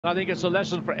I think it's a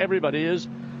lesson for everybody, is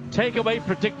take away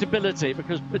predictability,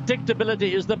 because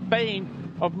predictability is the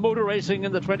bane of motor racing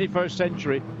in the 21st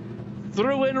century.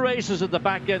 Throw in races at the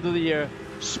back end of the year.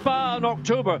 Spa in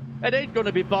October. It ain't going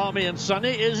to be balmy and sunny,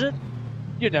 is it?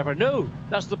 You never know.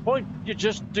 That's the point. You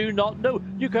just do not know.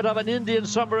 You could have an Indian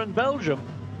summer in Belgium.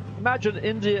 Imagine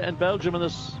India and Belgium in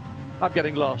this. I'm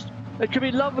getting lost. It could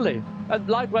be lovely. And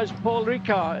likewise, Paul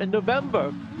Ricard in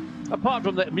November. Apart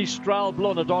from the Mistral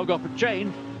blowing a dog off a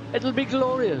chain, it'll be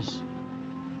glorious.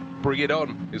 Bring it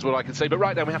on, is what I can say. But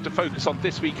right now we have to focus on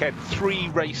this weekend. 3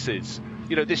 races.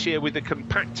 You know, this year with the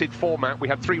compacted format, we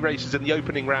have 3 races in the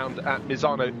opening round at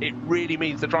Misano. It really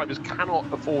means the drivers cannot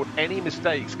afford any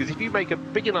mistakes, because if you make a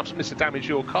big enough miss to damage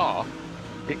your car,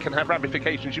 it can have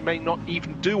ramifications. You may not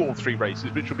even do all 3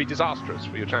 races, which would be disastrous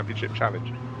for your championship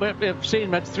challenge. We've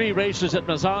seen 3 races at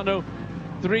Misano,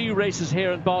 3 races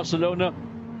here in Barcelona.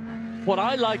 What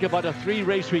I like about a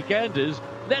 3-race weekend is,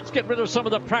 let's get rid of some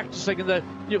of the practicing and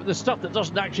the stuff that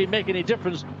doesn't actually make any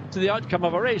difference to the outcome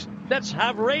of a race. Let's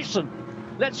have racing.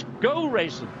 Let's go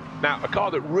racing. Now, a car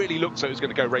that really looked so it was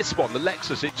going to go race. This one, the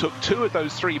Lexus, it took 2 of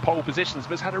those 3 pole positions,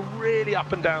 but it's had a really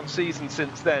up and down season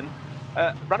since then.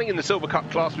 Running in the Silver Cup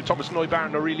class with Thomas Neubaur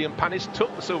and Aurelian Panis,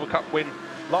 took the Silver Cup win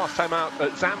last time out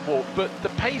at Zandvoort, but the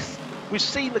pace, we've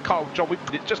seen the car, John,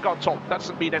 it's just gone top. That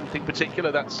doesn't mean anything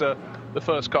particular. That's the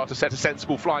first car to set a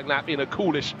sensible flying lap in a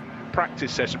coolish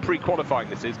practice session, pre-qualifying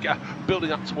this is,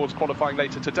 building up towards qualifying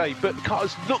later today. But the car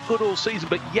has looked good all season,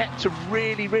 but yet to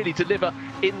really deliver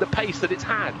in the pace that it's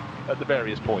had at the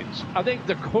various points. I think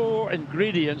the core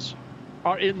ingredients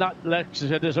are in that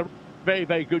Lexus. It is a very,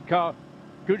 very good car.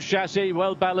 Good chassis,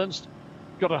 well balanced,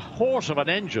 got a horse of an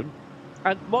engine.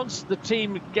 And once the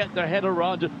team get their head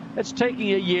around it, it's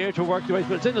taking a year to work the way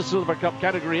through. It's in the Silver Cup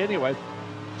category anyway.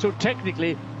 So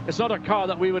technically, it's not a car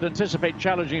that we would anticipate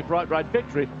challenging for outright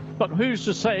victory. But who's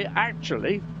to say,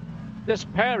 actually, this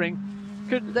pairing,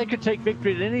 they could take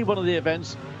victory in any one of the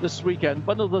events this weekend,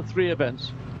 one of the 3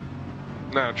 events.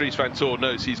 Now, Dries van Toor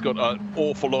knows he's got an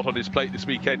awful lot on his plate this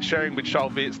weekend, sharing with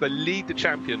Charles Weerts. They lead the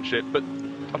championship, but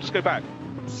I'll just go back.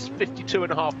 It's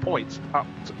 52.5 points up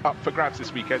for grabs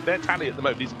this weekend. Their tally at the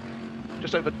moment is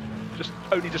just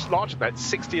larger than that,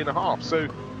 60.5. So,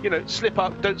 you know, slip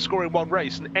up, don't score in one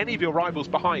race, and any of your rivals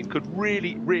behind could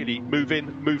really move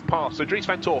in, move past. So Dries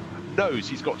van Toor knows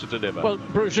he's got to deliver. Well,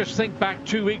 Bruce, just think back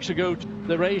 2 weeks ago to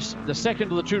the race, the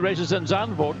second of the 2 races in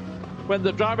Zandvoort, when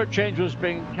the driver change was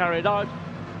being carried out.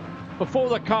 Before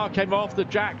the car came off the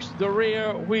jacks, the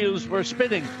rear wheels were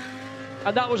spinning.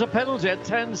 And that was a penalty, a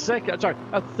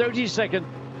 30-second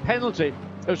penalty.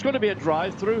 It was going to be a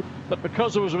drive-through, but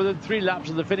because it was within 3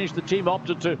 laps of the finish, the team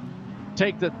opted to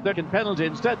take the second penalty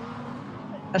instead.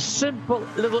 A simple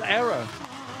little error.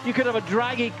 You could have a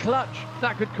draggy clutch.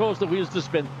 That could cause the wheels to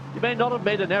spin. You may not have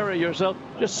made an error yourself,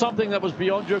 just something that was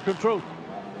beyond your control.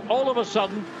 All of a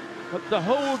sudden, the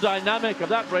whole dynamic of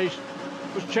that race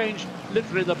was changed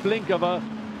literally in the blink of a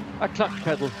clutch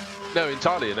pedal. No,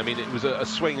 entirely. And I mean, it was a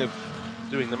swing of,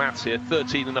 doing the maths here,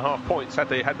 13.5 points. Had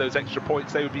they had those extra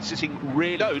points, they would be sitting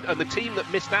really low. And the team that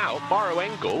missed out, Mauro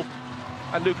Engel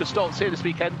and Lucas Stoltz here this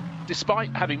weekend,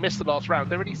 despite having missed the last round,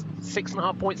 they're only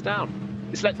 6.5 points down.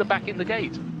 It's let them back in the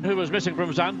gate. Who was missing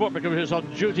from Zandvoort because he was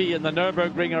on duty in the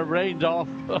Nürburgring and rained off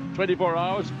 24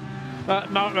 hours.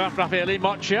 Raffaele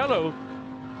Marciello,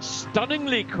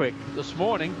 stunningly quick this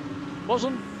morning.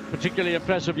 Wasn't particularly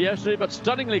impressive yesterday, but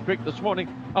stunningly quick this morning.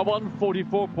 A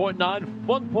 1:44.9,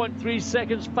 1.3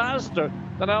 seconds faster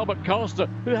than Albert Costa,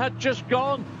 who had just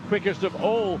gone quickest of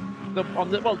all.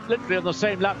 Literally on the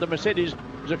same lap, the Mercedes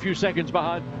was a few seconds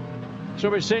behind. So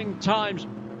we're seeing times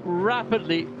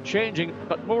rapidly changing,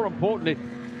 but more importantly,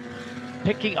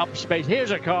 picking up space.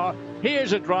 Here's a car,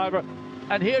 here's a driver,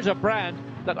 and here's a brand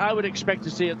that I would expect to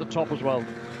see at the top as well.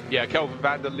 Yeah, Kelvin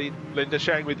van der Linde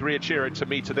sharing with Riachira and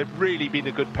Tomita. They've really been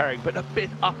a good pairing, but a bit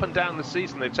up and down the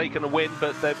season. They've taken a win,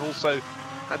 but they've also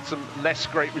had some less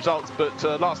great results. But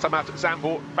last time out at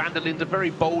Zandvoort, van der Linde very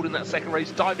bold in that second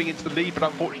race, diving into the lead, but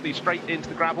unfortunately straight into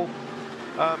the gravel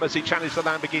as he challenged the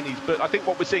Lamborghinis. But I think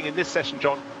what we're seeing in this session,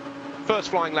 John, first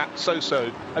flying lap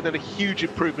so-so, and then a huge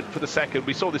improvement for the second.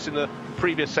 We saw this in the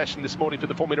previous session this morning for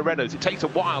the Formula Renaults. It takes a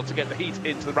while to get the heat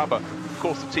into the rubber. Of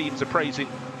course, the teams are praising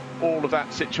all of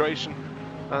that situation.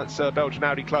 That's Belgian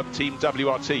Audi Club Team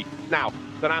WRT. Now,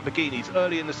 the Lamborghinis,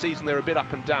 early in the season, they're a bit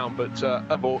up and down, but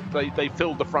they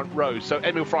filled the front row. So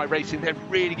Emil Frey Racing, they're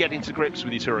really getting to grips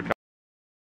with these Huracan.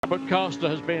 But Costa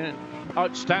has been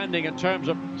outstanding in terms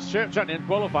of, certainly in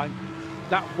qualifying,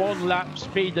 that 1 lap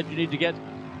speed that you need to get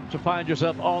to find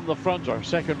yourself on the front or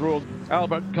second row.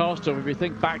 Albert Costa, if we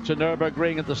think back to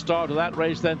Nürburgring at the start of that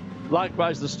race, then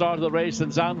Likewise, the start of the race in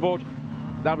Zandvoort.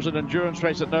 That was an endurance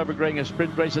race at Nürburgring, a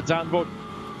sprint race at Zandvoort.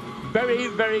 Very,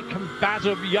 very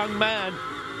combative young man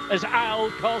is Al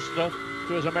Costa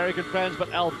to his American friends,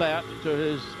 but Albert to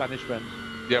his Spanish friends.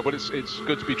 Yeah, well, it's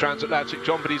good to be transatlantic,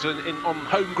 John, but he's on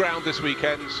home ground this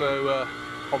weekend, so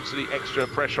obviously extra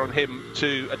pressure on him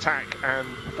to attack and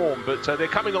perform. But they're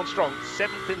coming on strong,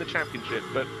 7th in the championship,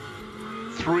 but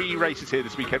 3 races here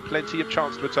this weekend, plenty of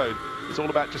chance to atone. It's all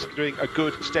about just doing a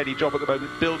good, steady job at the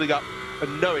moment, building up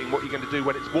and knowing what you're going to do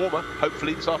when it's warmer,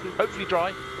 hopefully this afternoon, hopefully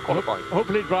dry, qualifying.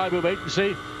 Hopefully dry, we'll wait and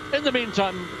see. In the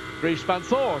meantime, Dries van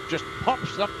Thor just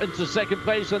pops up into second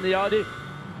place in the Audi,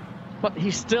 but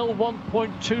he's still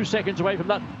 1.2 seconds away from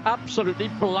that absolutely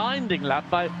blinding lap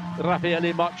by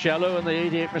Raffaele Marciello in the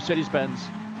 88 Mercedes-Benz.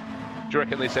 Do you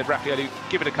reckon they said, Raffaele,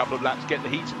 give it a couple of laps, get the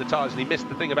heat in the tyres, and he missed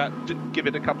the thing about give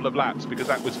it a couple of laps because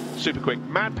that was super quick.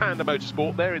 Mad Panda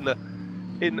Motorsport, they're in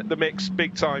the mix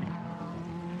big time.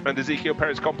 And Ezekiel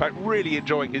Perez Compact really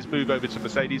enjoying his move over to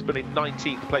Mercedes, but in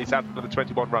 19th place out of the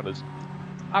 21 runners.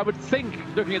 I would think,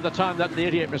 looking at the time that the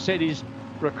 88 Mercedes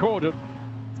recorded,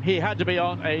 he had to be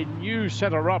on a new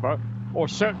set of rubber, or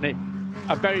certainly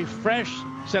a very fresh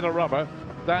set of rubber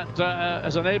that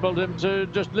has enabled him to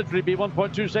just literally be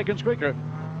 1.2 seconds quicker.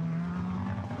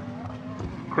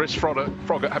 Chris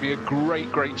Froggatt having a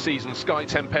great season. Sky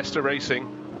Tempesta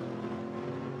Racing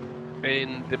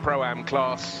in the Pro-Am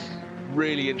class,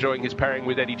 really enjoying his pairing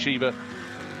with Eddie Cheever.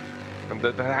 And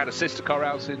they had a sister car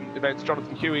out in events,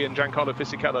 Jonathan Huey and Giancarlo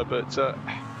Fisichella, but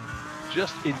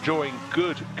just enjoying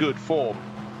good form.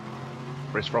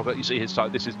 Chris Froggatt, you see his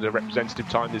time, this isn't a representative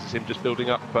time, this is him just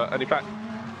building up, and in fact,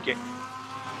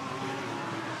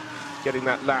 getting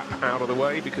that lap out of the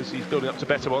way because he's building up to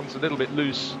better ones, a little bit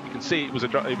loose. You can see it was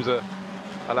a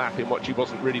lap in which he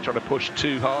wasn't really trying to push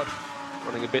too hard,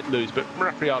 running a bit loose, but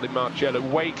Raffaele Marciello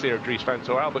way clear of Dries van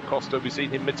Thor. Albert Costa, we've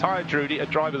seen him Matthias Drudy, a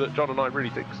driver that John and I really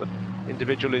think is an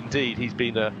individual indeed. He's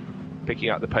been picking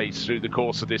out the pace through the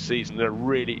course of this season. They're a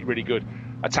really good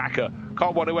attacker.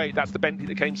 Car 108, that's the Bentley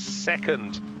that came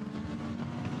second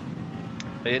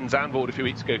in Zandvoort a few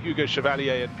weeks ago. Hugo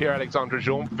Chevalier and Pierre-Alexandre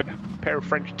Jean, a pair of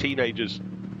French teenagers.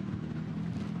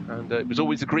 And it was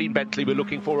always the green Bentley we're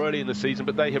looking for early in the season,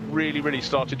 but they have really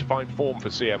started to find form for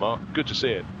CMR. Good to see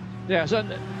it. Yes,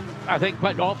 and I think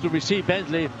quite often we see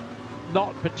Bentley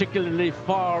not particularly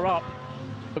far up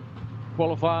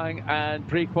qualifying and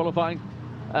pre-qualifying.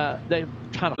 They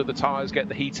cannot. The tyres get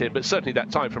the heat in, but certainly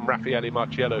that time from Raffaele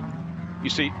Marciello.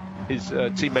 You see his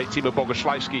teammate Timo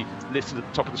Bogoslawski listed at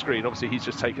the top of the screen. Obviously he's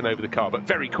just taken over the car, but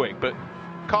very quick. But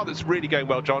car that's really going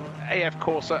well, John. AF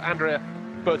Corsa, Andrea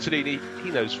Bertolini,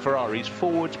 he knows Ferraris,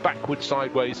 forwards, backwards,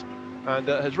 sideways, and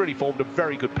has really formed a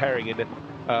very good pairing in the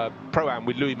Pro-Am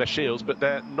with Louis Michiels, but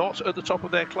they're not at the top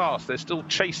of their class. They're still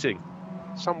chasing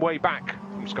some way back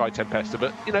from Sky Tempesta,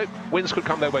 but you know, wins could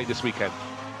come their way this weekend.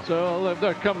 So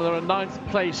they're in 9th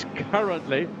place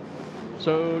currently,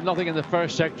 so nothing in the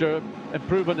first sector,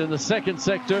 improvement in the second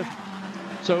sector,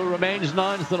 so remains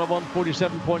 9th on a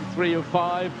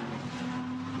 147.305.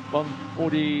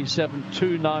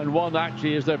 147.291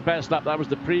 actually is their best lap. That was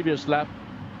the previous lap.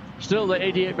 Still the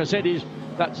 88 Mercedes,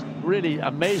 that's really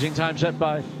amazing time set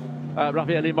by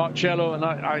Raffaele Marciello, and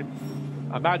I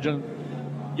imagine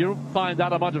you don't find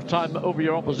that amount of time over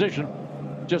your opposition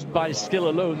just by skill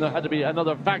alone. There had to be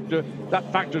another factor.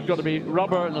 That factor's got to be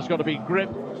rubber and there's got to be grip,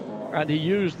 and he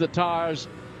used the tyres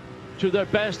to their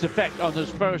best effect on his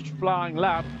first flying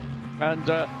lap, and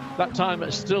that time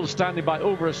is still standing by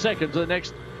over a second to the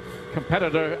next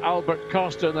competitor, Albert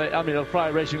Costa in the Amiral Fry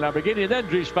Racing Lamborghini, and then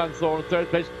Dries van Thor in 3rd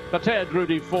place, Matteo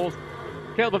Drudy 4th,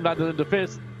 Kelvin Landon into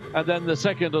 5th, and then the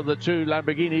second of the 2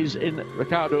 Lamborghinis in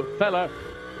Ricardo Feller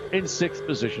in 6th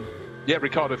position. Yeah,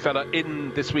 Ricardo Feller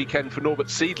in this weekend for Norbert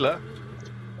Siedler.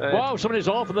 Wow, somebody's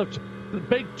off in the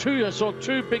big 2. I saw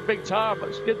 2 big tire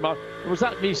skid marks. Was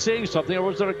that me seeing something, or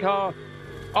was there a car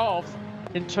off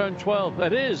in turn 12?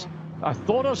 It is. I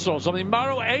thought I saw something.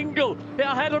 Maro Engel.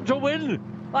 Yeah, I had him to win.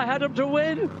 I had him to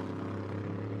win.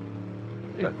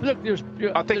 Look,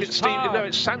 I think it's Steve. No,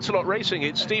 it's Sansalot Racing.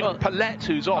 It's Stephen Palette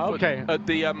who's off at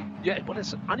the well,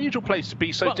 it's an unusual place to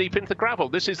be so deep into the gravel.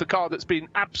 This is the car that's been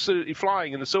absolutely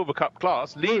flying in the Silver Cup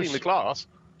class, leading the class.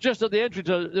 Just at the entry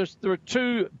to there are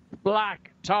 2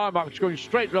 black tire marks going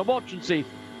straight. Now watch and see.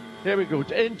 Here we go.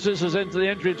 This is into the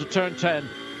entry into turn 10.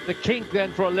 The kink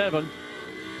then for 11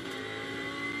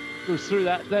 goes through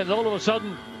that. Then all of a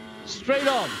sudden, straight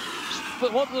on.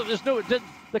 But what there's no,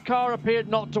 the car appeared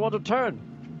not to want to turn.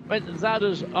 I mean, that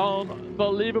is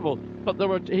unbelievable. But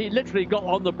he literally got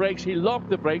on the brakes. He locked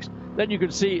the brakes. Then you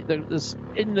could see this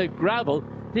in the gravel.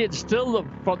 He had still the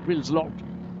front wheels locked.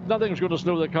 nothing's going to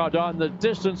slow the car down. The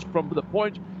distance from the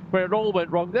point where it all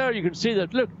went wrong, there you can see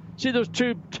that. Look, see those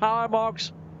two tire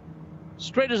marks,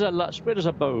 straight as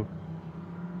a bow.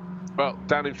 Well,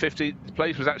 down in 50th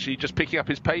place was actually just picking up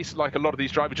his pace, like a lot of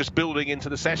these drivers, just building into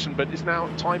the session, but it's now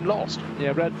time lost.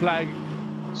 Yeah, red flag.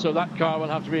 So that car will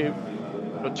have to be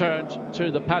returned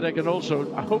to the paddock, and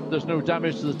also I hope there's no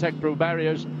damage to the Tech Pro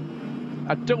barriers.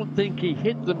 I don't think he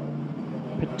hit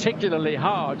them particularly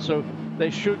hard, so they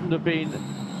shouldn't have been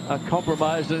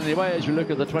compromised in any way. As you look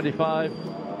at the 25,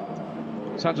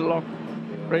 Saint-Aloc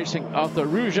Racing Arthur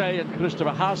Rouget and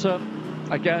Christopher Haase.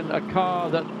 Again, a car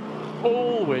that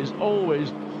always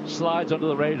slides under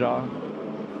the radar.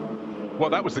 Well,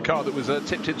 that was the car that was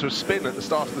tipped into a spin at the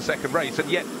start of the second race, and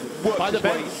yet worked by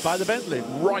the Bentley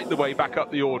right the way back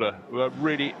up the order. A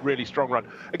really strong run.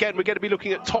 Again, we're going to be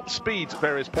looking at top speeds at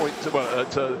various points at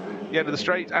the end of the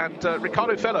straight, and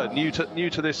Ricardo Feller, new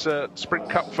to this Sprint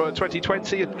Cup for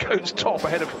 2020, and goes top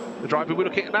ahead of the driver we're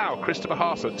looking at now, Christopher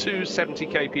Haase, 270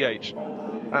 kph.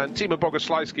 And Timo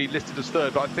Bogoslawski listed as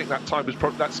third, but I think that time was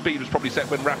that speed was probably set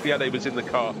when Raffaele was in the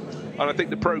car. And I think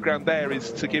the programme there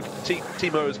is to give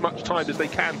Timo as much time as they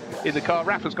can in the car.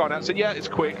 Rafa's gone out and said, yeah, it's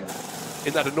quick,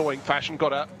 in that annoying fashion,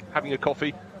 got out, having a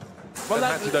coffee, and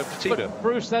handed over to Timo. But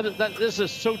Bruce, that this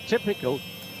is so typical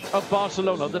of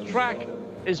Barcelona. The track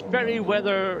is very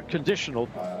weather conditional.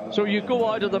 So you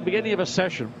go out at the beginning of a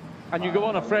session and you go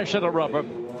on a fresh set of rubber,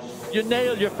 you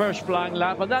nail your first flying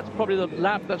lap, and that's probably the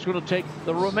lap that's going to take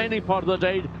the remaining part of the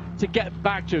day to get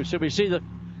back to. So we see the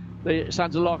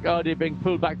Saint-Aloc Audi being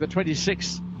pulled back, the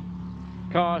 26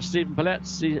 car, Stephen Pellett,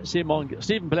 Simon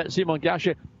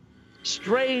Gachet.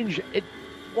 Strange.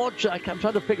 I'm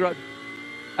trying to figure out.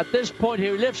 At this point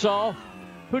here, he lifts off,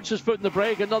 puts his foot in the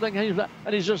brake, and nothing,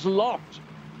 and he's just locked,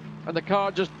 and the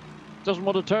car just doesn't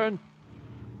want to turn.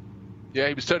 Yeah,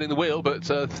 he was turning the wheel, but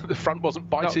the front wasn't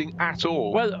biting at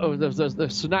all. Well, the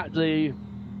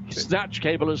snatch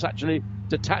cable has actually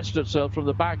detached itself from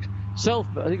the back. I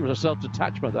think it was a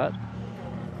self-detachment, that.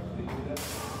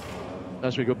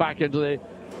 As we go back into the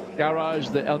garage,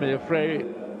 the Elmina Frey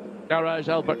garage,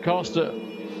 Albert Costa.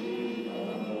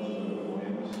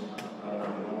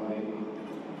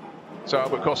 So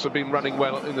Albert Costa have been running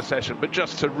well in the session, but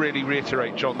just to really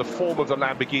reiterate, John, the form of the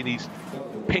Lamborghinis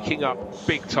picking up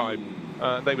big time.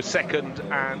 They were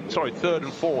third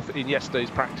and fourth in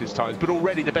yesterday's practice times, but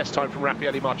already the best time from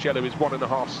Raffaele Marciello is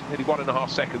nearly 1.5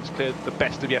 seconds cleared the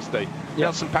best of yesterday. Yep.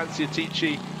 Nelson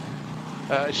Panciatici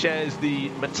shares the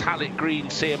metallic green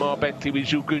CMR Bentley with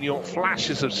Jules Gounon,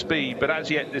 flashes of speed, but as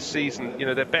yet this season,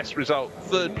 their best result,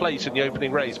 third place in the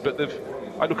opening race, but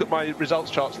I look at my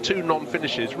results charts, 2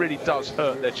 non-finishes really does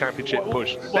hurt their championship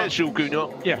push. There's Jules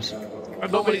Gounon. Yes.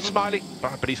 Normally smiling,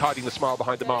 but he's hiding the smile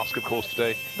behind the mask, of course,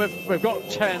 today. We've got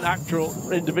 10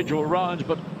 actual individual rounds,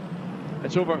 but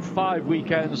it's over 5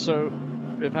 weekends. So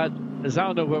we've had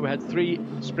Zauno, where we had 3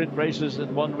 sprint races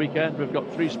in one weekend. We've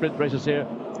got 3 sprint races here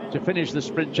to finish the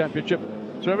sprint championship.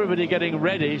 So everybody getting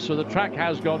ready. So the track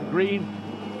has gone green,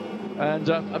 and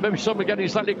maybe some are getting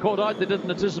slightly caught out. They didn't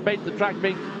anticipate the track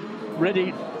being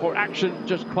ready for action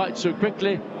just quite so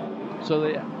quickly. So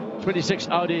the 26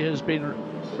 Audi has been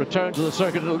returned to the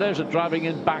circuit. There's it driving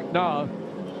in back now,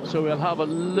 so we'll have a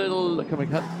little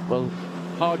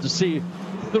hard to see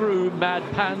through Mad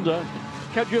Panda.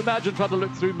 Can you imagine trying to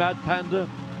look through Mad Panda?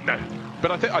 No,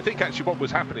 but I think actually what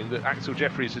was happening, that Axel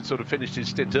Jeffries had sort of finished his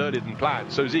stint earlier than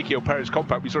planned. So Ezekiel Perez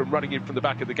compact, we saw him running in from the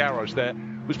back of the garage there,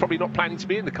 was probably not planning to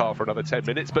be in the car for another 10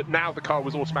 minutes, but now the car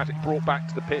was automatically brought back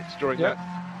to the pits during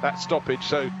that stoppage.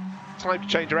 So time to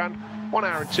change around. 1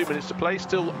 hour and 2 minutes to play,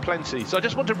 still plenty. So I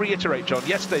just want to reiterate, John,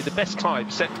 yesterday the best time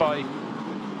set by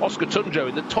Oscar Tunjo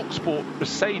in the Top Sport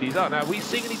Mercedes. Now, are we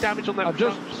seeing any damage on that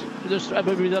front? Just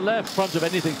maybe the left front of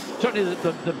anything. Certainly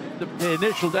the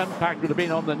initial impact would have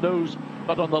been on the nose,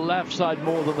 but on the left side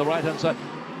more than the right-hand side.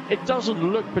 It doesn't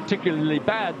look particularly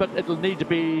bad, but it'll need to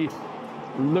be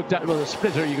looked at. With a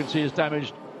splitter you can see is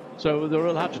damaged, so they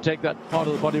will have to take that part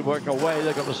of the bodywork away.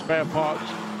 They've got the spare parts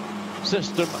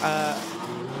system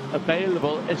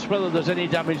available. It's whether there's any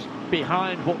damage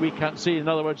behind what we can't see. In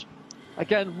other words,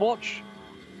 again, watch.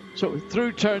 So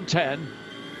through turn 10,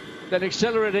 then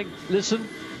accelerating, listen,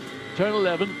 turn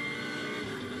 11.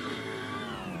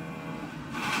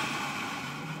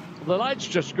 The lights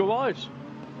just go out.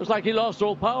 It's like he lost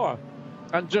all power.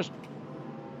 And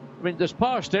there's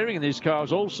power steering in these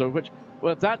cars also, which,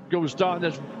 well, if that goes down,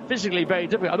 it's physically very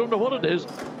difficult. I don't know what it is.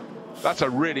 That's a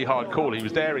really hard call. He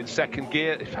was there in second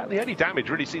gear. In fact, the only damage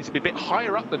really seems to be a bit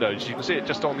higher up the nose. You can see it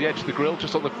just on the edge of the grille,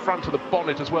 just on the front of the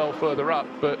bonnet as well, further up.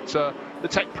 But the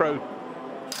Tech Pro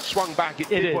swung back. It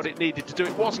did what it needed to do.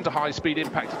 It wasn't a high-speed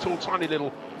impact at all. Tiny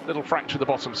little little fracture at the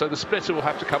bottom, so the splitter will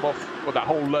have to come off, well, that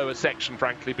whole lower section,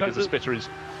 frankly, because the splitter is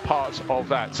part of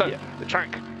that. So the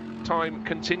track time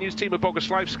continues. Timo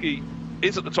Boguslavski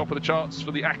is at the top of the charts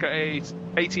for the AKA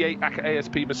 88 AKA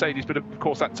ASP Mercedes, but of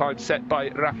course that time set by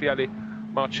Raffaele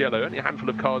Marciello. Only a handful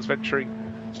of cars venturing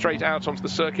straight out onto the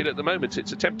circuit at the moment.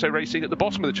 It's Attempto Racing at the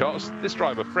bottom of the charts. This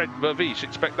driver, Fred Verviche,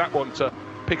 expect that one to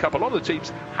pick up. A lot of the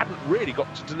teams hadn't really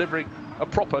got to delivering a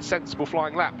proper, sensible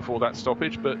flying lap before that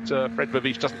stoppage, but Fred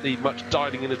Verviche doesn't need much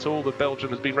dialing in at all. The Belgian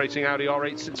has been racing Audi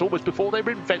R8 since almost before they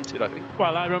were invented, I think.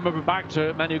 Well, I remember back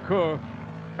to Manucourt,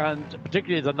 and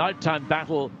particularly the nighttime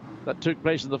battle that took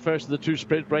place in the first of the two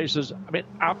sprint races. I mean,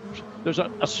 there's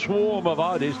a swarm of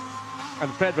Audis,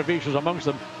 and Fred Verviche was amongst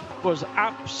them, was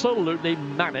absolutely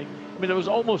manic. I mean, it was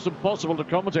almost impossible to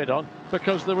commentate on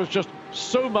because there was just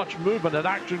so much movement and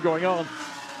action going on,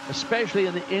 especially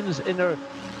in the inner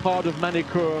part of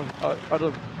Manucourt, out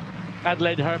of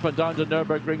Adelaide Hairpin down to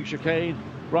Nürburgring chicane,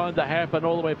 round the hairpin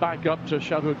all the way back up to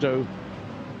Chateau d'Eau.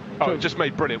 Oh, it just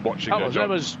made brilliant watching.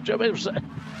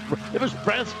 It was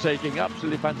breathtaking,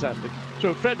 absolutely fantastic.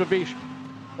 So Fred Verviche,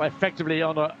 effectively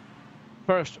on a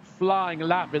first flying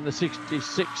lap in the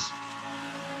 66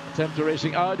 Attempto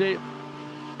Racing Audi.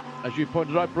 As you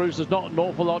pointed out, Bruce, there's not an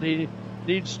awful lot he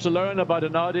needs to learn about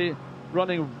an Audi,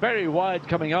 running very wide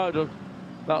coming out of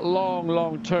that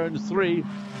long turn 3.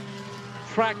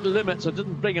 Track limits, I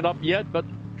didn't bring it up yet, but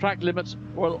track limits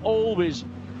will always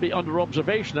be under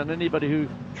observation, and anybody who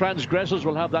transgresses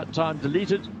will have that time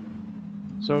deleted.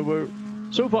 So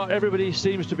so far everybody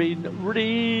seems to be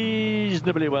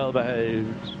reasonably well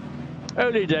behaved.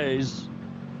 Early days.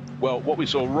 Well, what we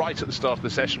saw right at the start of the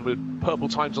session with purple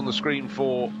times on the screen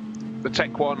for the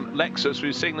Tech 1 Lexus,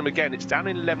 we're seeing them again. It's down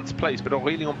in 11th place, but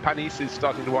Aurélien Panis is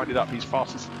starting to wind it up. He's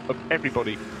fastest of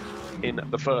everybody in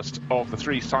the first of the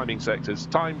 3 timing sectors.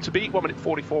 Time to beat 1 minute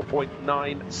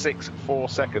 44.964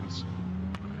 seconds.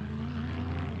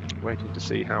 Waiting to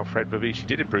see how Fred Verviche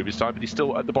did improve his time, but he's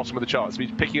still at the bottom of the charts.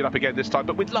 He's picking it up again this time,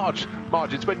 but with large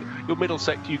margins. When your middle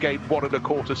sector you gain 1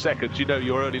 1/4 seconds, you know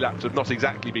your early laps have not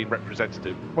exactly been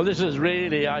representative. Well, this is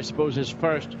really, I suppose, his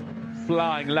first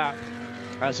flying lap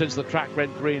since the track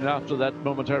went green after that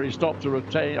momentary stop to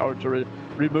retain or to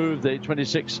remove the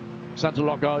 26 Santa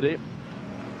Loc Audi.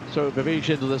 So Verviche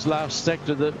into this last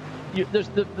sector.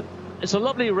 It's a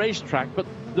lovely racetrack, but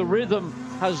the rhythm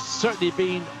has certainly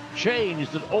been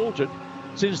changed and altered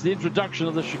since the introduction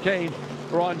of the chicane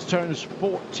around turns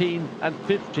 14 and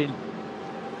 15.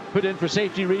 Put in for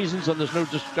safety reasons, and there's no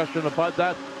discussion about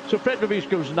that. So Fred Verviche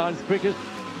goes 9th quickest.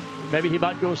 Maybe he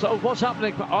might go, so what's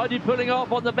happening? Audi pulling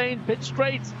off on the main pit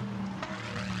straight.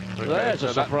 Okay, there's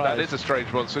a surprise. That is a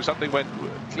strange one. So something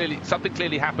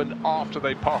clearly happened after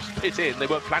they passed pit in. They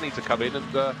weren't planning to come in,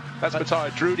 and that's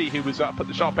Matthias Drudy, who was up at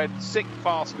the sharp end, 6th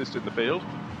fastest in the field.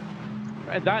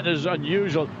 And that is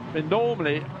unusual. I mean,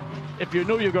 normally, if you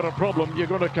know you've got a problem, you're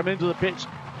going to come into the pits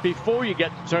before you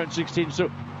get to turn 16. So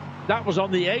that was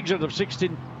on the exit of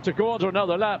 16 to go on to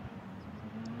another lap.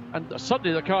 And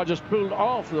suddenly the car just pulled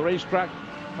off the racetrack,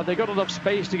 and they got enough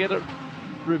space to get it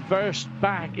reversed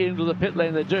back into the pit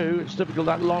lane. They do. It's typical,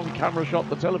 that long camera shot,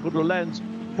 the telephoto lens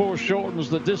foreshortens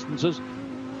the distances.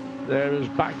 There is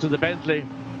back to the Bentley,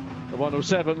 the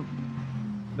 107.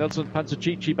 Nelson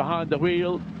Panzacicci behind the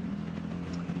wheel.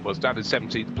 Was down in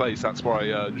 17th place. That's why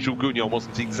Jules Gounon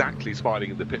wasn't exactly smiling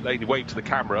in the pit lane. He waved to the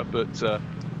camera, but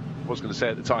was going to say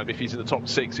at the time, if he's in the top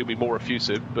 6, he'll be more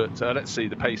effusive. But let's see,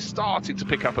 the pace starting to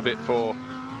pick up a bit for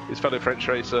his fellow French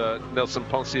racer Nelson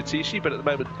Panzacicci, but at the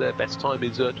moment their best time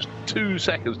is just 2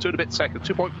 seconds, 2 and a bit seconds,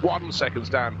 2.1 seconds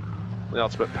down the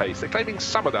ultimate pace. They're claiming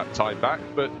some of that time back,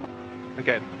 but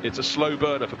again, it's a slow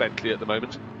burner for Bentley at the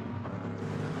moment.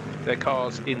 Their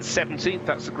car's in 17th,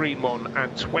 that's the green one,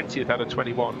 and 20th out of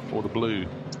 21 for the blue.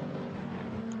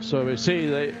 So we see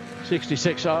the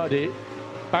 66 Audi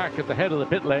back at the head of the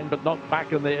pit lane, but not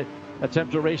back in the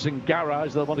Attempto Racing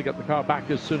garage. They'll want to get the car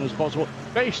back as soon as possible.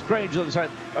 Very strange, as I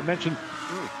mentioned,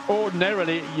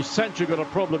 ordinarily you sense you've got a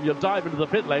problem, you dive into the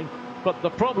pit lane, but the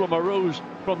problem arose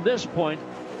from this point,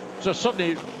 so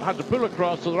suddenly had to pull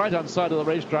across to the right hand side of the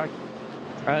racetrack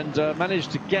and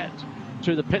managed to get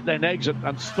to the pit lane exit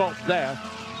and stopped there.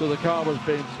 So the car was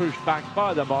being pushed back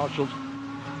by the marshals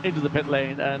into the pit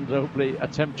lane, and hopefully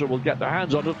Attempto will get their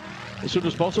hands on it as soon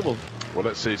as possible. Well,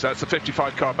 let's see. So that's the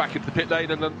 55 car back into the pit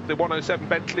lane, and then the 107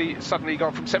 Bentley suddenly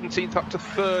gone from 17th up to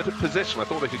 3rd position. I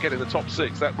thought they could get in the top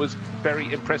 6. That was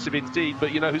very impressive indeed.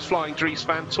 But you know who's flying? Dries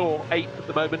van Tor, 8th at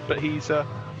the moment, but he's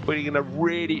putting in a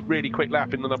really quick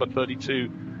lap in the number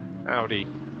 32 Audi.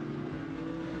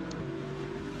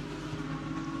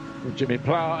 Jimmy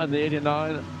Plough and the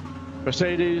 89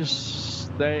 Mercedes,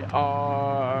 they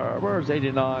are, where's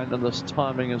 89 in this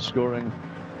timing and scoring?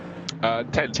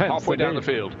 10th, halfway down the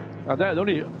field. And they're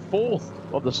only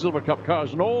 4th of the Silver Cup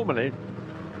cars. Normally,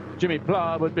 Jimmy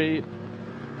Pla would be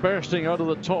bursting out of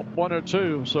the top 1 or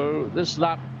 2. So this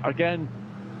lap, again,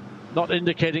 not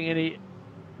indicating any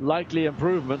likely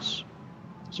improvements.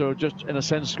 So just, in a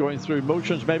sense, going through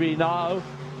motions maybe now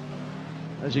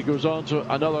as he goes on to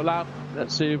another lap.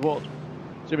 Let's see what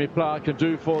Jimmy Pla can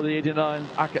do for the 89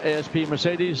 AKA ASP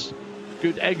Mercedes.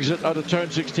 Good exit out of turn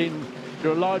 16.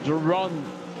 You're allowed to run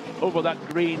over that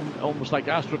green, almost like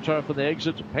AstroTurf in the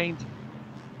exit to paint,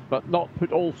 but not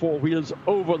put all 4 wheels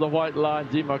over the white line,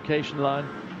 demarcation line.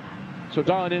 So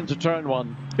down into turn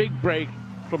 1. Big brake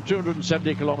from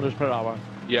 270 kilometers per hour.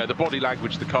 Yeah, the body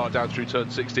language of the car down through turn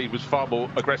 16 was far more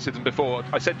aggressive than before.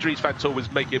 I said Dries Van Tor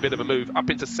was making a bit of a move up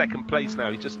into 2nd place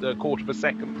now. He's just a quarter of a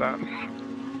second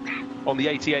down on the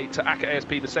 88 to AKA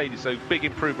ASP Mercedes. So big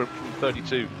improvement from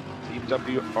 32. Team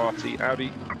WRT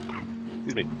Audi.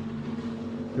 Excuse me.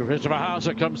 Christopher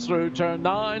Hauser comes through turn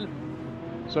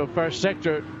 9. So first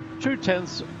sector,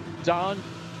 2/10 down.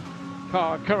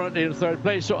 Car currently in 3rd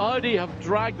place. So Audi have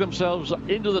dragged themselves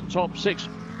into the top 6.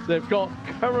 They've got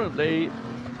currently,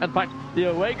 in fact, the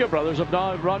Owega brothers have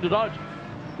now rounded out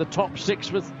the top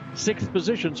 6 with 6th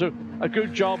position. So a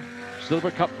good job,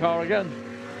 Silver Cup car again.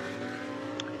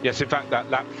 Yes, in fact,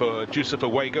 that lap for Joseph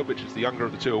Owega, which is the younger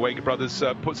of the 2 Owega brothers,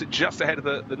 puts it just ahead of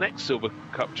the next Silver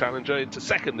Cup challenger into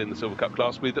 2nd in the Silver Cup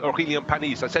class with Aurélien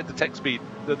Panis. I said the Tech Speed,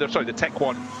 the Tech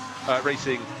 1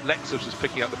 Racing Lexus was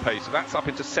picking up the pace, so that's up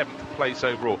into 7th place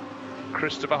overall.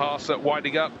 Christopher Haas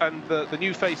winding up, and the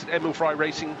new face at Emil Frey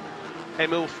Racing,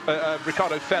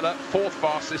 Ricardo Feller, 4th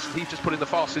fastest, and he's just put in the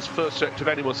fastest first sector of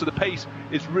anyone, so the pace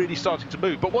is really starting to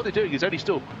move. But what they're doing is only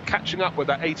still catching up with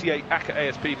that 88 AKA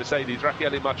ASP Mercedes.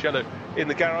 Raffaele Marcello in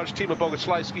the garage, Timo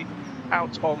Bogoslawski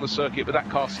out on the circuit, but that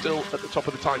car still at the top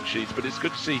of the timesheets. But it's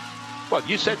good to see. Well,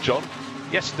 you said, John,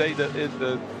 yesterday that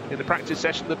in the practice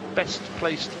session the best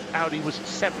placed Audi was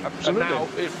 7th. Absolutely. And now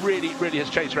it really has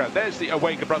changed around. There's the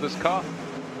Owega brothers car.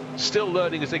 Still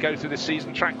learning as they go through this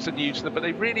season. Tracks are new to them, but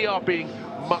they really are being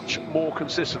much more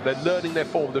consistent. They're learning their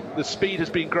form. The speed has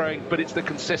been growing, but it's the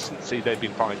consistency they've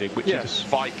been finding, which is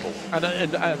vital.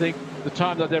 And I think the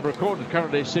time that they've recorded,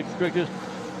 currently 6th quickest,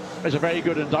 is a very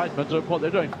good indictment of what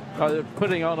they're doing. They're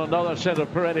putting on another set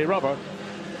of Pirelli rubber.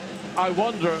 I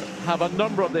wonder, have a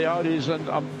number of the Audis and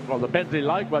well, the Bentley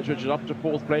likewise, which is up to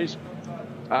 4th place,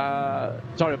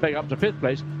 up to 5th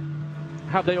place,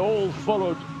 have they all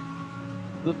followed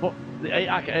the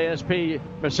ASP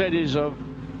Mercedes of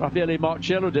Raffaele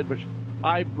Marcello did, which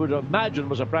I would imagine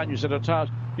was a brand new set of tyres?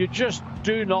 You just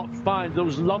do not find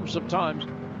those lumps of times,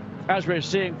 as we're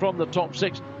seeing from the top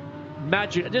 6.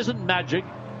 Magic. It isn't magic.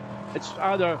 It's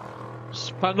either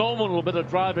phenomenal bit of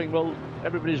driving. Well,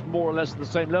 everybody's more or less at the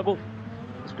same level.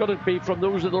 It's got to be from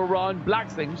those little round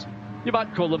black things. You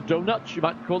might call them donuts. You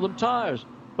might call them tyres.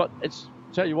 But it's,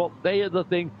 tell you what, they are the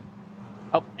thing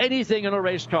of anything in a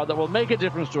race car that will make a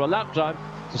difference to a lap time.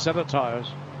 It's a set of tyres.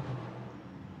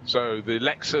 So the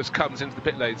Lexus comes into the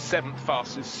pit lane, 7th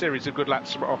fastest, series of good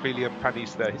laps from Aurélien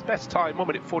Panis there. His best time,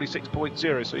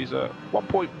 1:46.0, so he's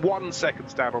 1.1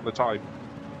 seconds down on the time,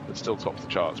 but still tops the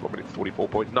charts.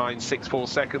 1:44.964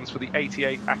 seconds for the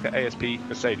 88 AKA ASP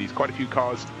Mercedes. Quite a few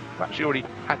cars have actually already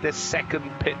had their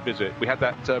 2nd pit visit. We had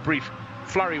that brief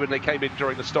flurry when they came in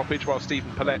during the stoppage while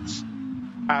Stephen Pillet's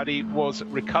Audi was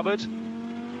recovered.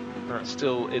 That's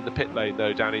still in the pit lane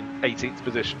though, down in 18th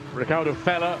position. Ricardo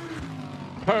Feller,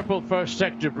 purple first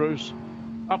sector, Bruce,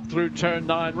 up through turn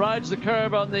 9, rides the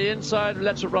curve on the inside,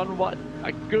 lets it run wide.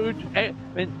 A good, I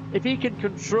mean, if he can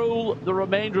control the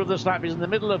remainder of this lap, he's in the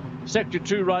middle of sector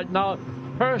 2 right now,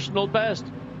 personal best.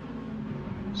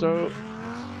 So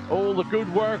all the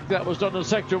good work that was done in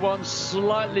sector 1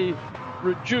 slightly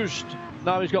reduced.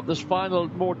 Now he's got this final,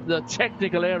 more the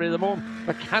technical area, the more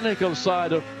mechanical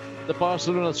side of the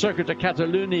Barcelona circuit to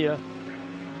Catalunya.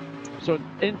 So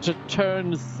into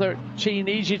turn 13,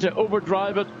 easy to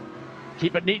overdrive it,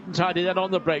 keep it neat and tidy, then on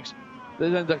the brakes,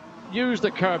 then use the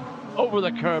curb, over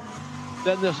the curb,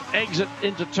 then this exit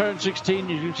into turn 16.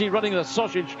 You can see running the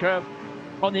sausage curve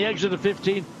on the exit of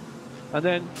 15, and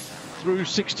then through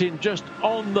 16, just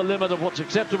on the limit of what's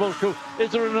acceptable. So is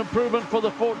there an improvement for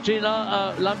the 14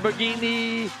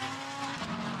 Lamborghini?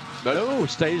 No,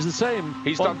 stays the same.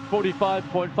 He's done done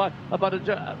 45.5, about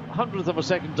a hundredth of a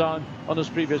second down on his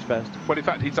previous best. Well, in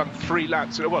fact, he's done 3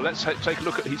 laps. Well, let's take a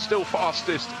look at. He's still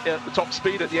fastest at the top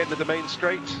speed at the end of the main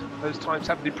straight. Those times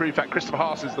haven't improved. In fact, Christopher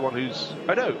Haas is the one who's.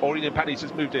 Oh no, Aurelian Panis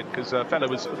has moved in because Fella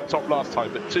was at the top last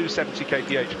time, but 270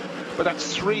 kph. But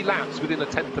that's 3 laps within a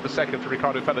tenth of a second for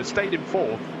Ricardo Fella. Stayed in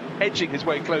 4th, edging his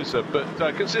way closer, but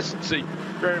consistency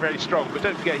very, very strong. But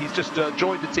don't forget, he's just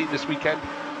joined the team this weekend.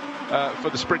 For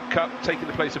the Sprint Cup, taking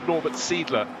the place of Norbert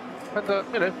Seidler,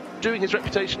 and you know, doing his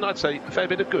reputation, I'd say, a fair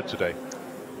bit of good today.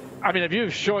 I mean, if you're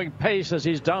showing pace as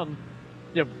he's done,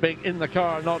 you know, being in the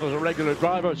car, not as a regular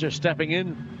driver, just stepping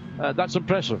in, that's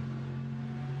impressive.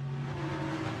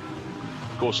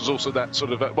 Of course, there's also that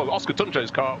sort of well, Oscar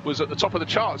Tunjo's car was at the top of the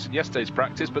charts in yesterday's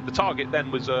practice, but the target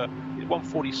then was 1 minute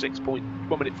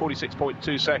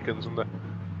 46.2 seconds, and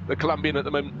the Colombian at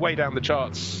the moment way down the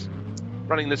charts.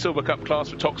 Running the Silver Cup class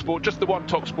for TalkSport, just the one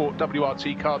TalkSport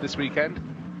WRT car this weekend.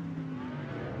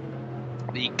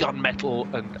 The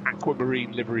gunmetal and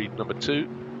aquamarine livery number 2.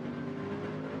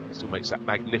 Still makes that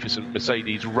magnificent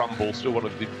Mercedes rumble, still one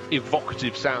of the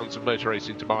evocative sounds of motor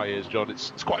racing to my ears, John.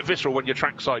 It's quite visceral when you're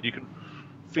trackside, you can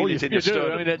feel it in your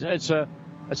sternum. I mean, it's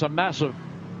a massive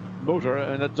motor,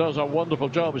 and it does a wonderful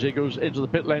job as he goes into the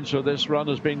pit lane, so this run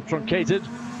has been truncated.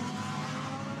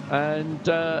 And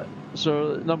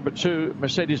so number 2,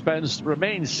 Mercedes-Benz,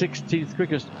 remains 16th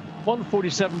quickest,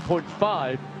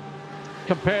 147.5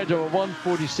 compared to a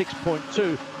 146.2,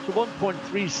 so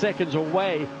 1.3 seconds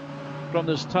away from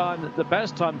this time, the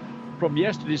best time from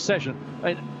yesterday's session.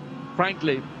 I mean,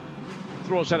 frankly,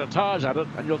 throw a set of tires at it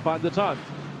and you'll find the time.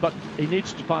 But he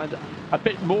needs to find a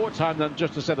bit more time than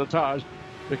just a set of tires,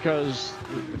 because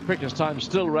the quickest time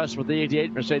still rests with the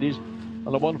 88 Mercedes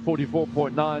on a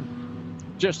 144.9.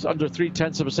 Just under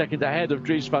 0.3 of a second ahead of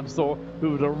Dries van Thor,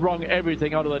 who would have wrung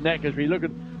everything out of the neck. As we look at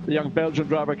the young Belgian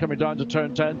driver coming down to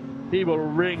turn 10, he will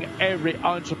wring every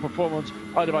ounce of performance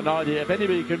out of an Audi. If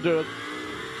anybody can do it,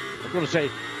 I'm going to say,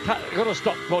 I've got to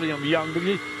stop calling him young,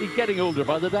 because he's getting older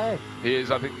by the day. He is.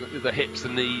 I think the hips, the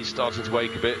knees starting to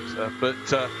wake a bit. But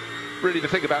really the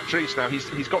thing about Dries now,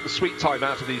 he's got the sweet time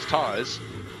out of these tyres,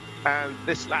 and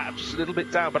this lap's a little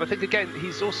bit down. But I think, again,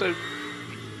 he's also...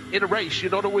 in a race, you're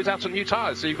not always out on new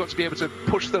tyres, so you've got to be able to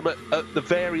push them at the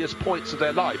various points of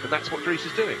their life, and that's what Dries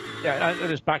is doing. Yeah, and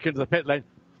it's back into the pit lane.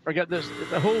 Forget this,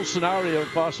 the whole scenario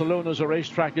of Barcelona as a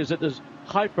racetrack is it is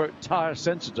hyper tyre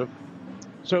sensitive.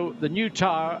 So the new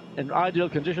tyre in ideal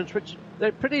conditions, which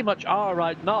they pretty much are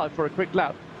right now for a quick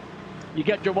lap, you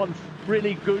get your one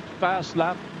really good fast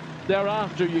lap.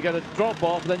 Thereafter you get a drop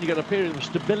off, then you get a period of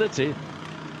stability.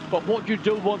 But what you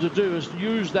don't want to do is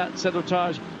use that set of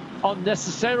tyres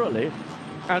unnecessarily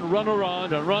and run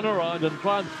around and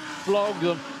try and flog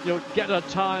them, you know, get a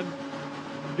time.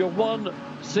 Your one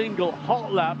single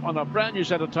hot lap on a brand new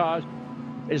set of tyres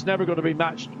is never going to be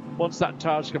matched once that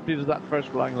tyre's completed that first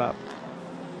flying lap.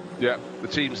 Yeah, the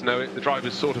teams know it, the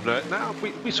drivers sort of know it. Now,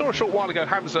 we saw a short while ago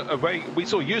Hamza Awega, we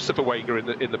saw Yusuf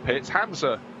Awega in the pits.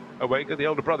 Hamza Awega, the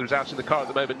older brother, is out in the car at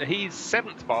the moment. He's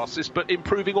 7th fastest, but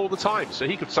improving all the time, so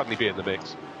he could suddenly be in the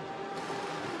mix.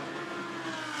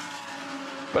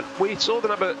 But we saw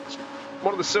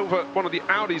one of the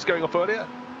Audis going off earlier,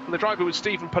 and the driver was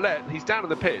Stephen Paulette. He's down in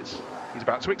the pits. He's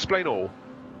about to explain all.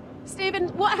 Stephen,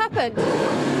 what happened?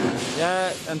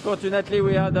 Yeah, unfortunately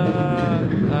we had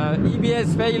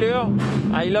ABS failure.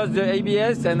 I lost the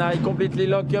ABS and I completely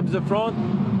locked up the front.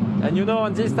 And you know,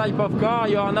 on this type of car,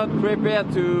 you are not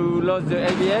prepared to lose the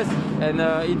ABS, and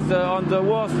it's on the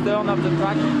worst turn of the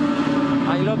track.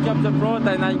 I lock up the front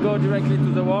and I go directly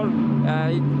to the wall.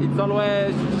 It's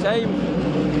always shame,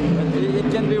 but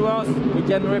it can be worse. We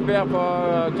can repair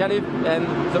for Caliph, and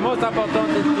the most important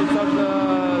is to solve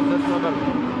the trouble.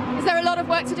 Is there a lot of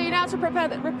work to do now to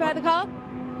repair the car?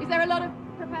 Is there a lot of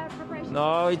preparation?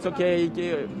 No, it's okay.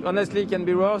 Honestly, it can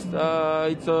be worse.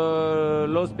 It's a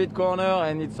low speed corner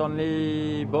and it's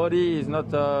only body. It's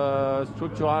not a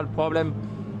structural problem.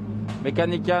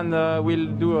 Mechanican will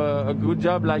do a good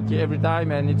job like every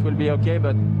time, and it will be okay.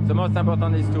 But the most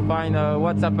important is to find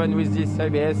what's happened with this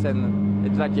ABS, and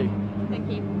it's lucky.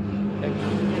 Thank you. Thank you.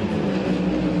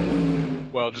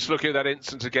 Well, just looking at that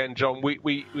instance again, John,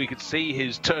 we could see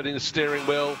his turning the steering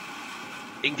wheel,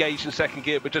 engaged in second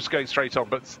gear, but just going straight on.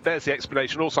 But there's the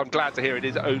explanation. Also, I'm glad to hear it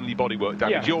is only bodywork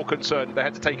damage. Yeah. You're concerned they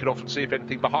had to take it off and see if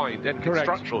anything behind, anything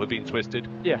structural had been twisted.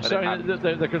 Yes, so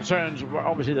the concerns were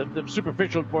obviously the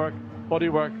superficial work,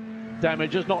 bodywork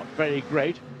damage is not very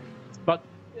great, but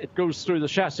it goes through the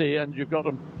chassis, and you've got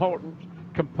important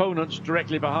components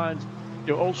directly behind.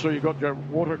 You've got your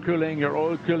water cooling, your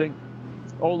oil cooling.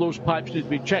 All those pipes need to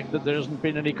be checked that there hasn't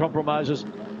been any compromises.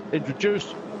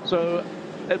 introduced. So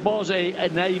it was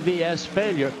an ABS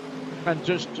failure. And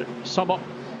just to sum up,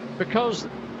 because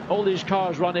all these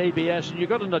cars run ABS and you've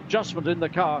got an adjustment in the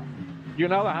car, you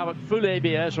now have it full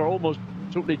ABS or almost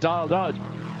totally dialed out.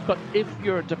 But if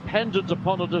you're dependent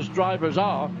upon it as drivers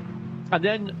are, and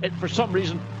then it for some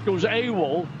reason goes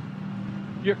AWOL,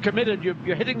 you're committed,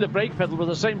 you're hitting the brake pedal with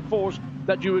the same force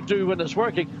that you would do when it's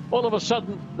working. All of a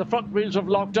sudden, the front wheels have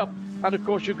locked up, and of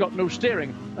course you've got no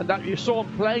steering. And that you saw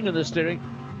him playing in the steering,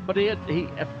 but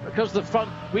because the front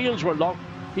wheels were locked,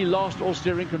 he lost all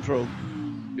steering control.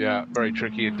 Yeah, very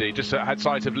tricky indeed. Just had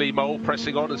sight of Lee Mole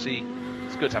pressing on as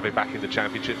it's good to have him back in the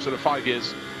championship. Sort of 5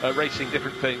 years racing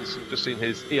different things. Just seen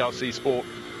his ERC Sport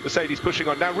Mercedes pushing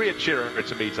on. Now Riyad Chira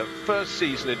to meet up. First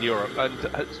season in Europe and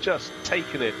has just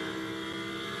taken it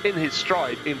in his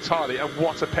stride entirely. And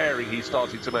what a pairing he's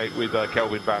starting to make with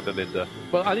Kelvin van der Linde.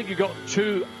 Well, I think you've got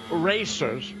two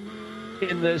racers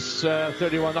in this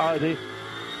 31 Audi.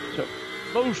 So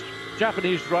most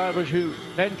Japanese drivers who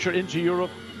venture into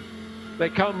Europe, they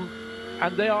come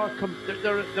and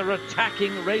they're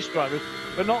attacking race drivers.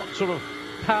 They're not sort of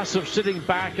passive sitting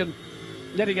back and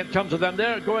letting it come to them.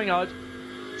 They're going out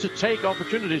to take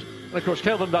opportunities. And of course,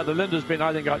 Kelvin van der Linde has been,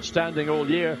 I think, outstanding all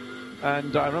year.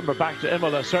 And I remember back to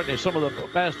Imola, certainly some of the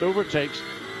best overtakes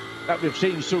that we've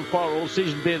seen so far all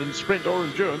season, be it in sprint or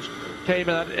endurance, came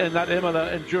in that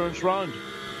Imola endurance round.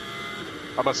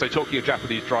 I must say, talking of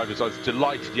Japanese drivers, I was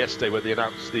delighted yesterday when they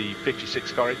announced the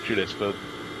 56 car entry list for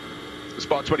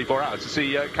Spa 24 Hours to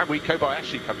see Kamui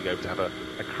Kobayashi coming over to have a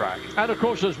crack. And of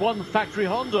course there's one factory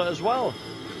Honda as well.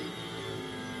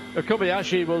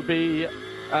 Kobayashi will be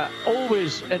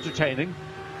always entertaining,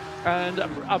 and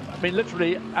I mean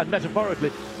literally and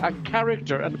metaphorically a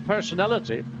character and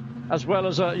personality, as well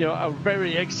as a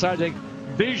very exciting,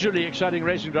 visually exciting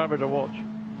racing driver to watch.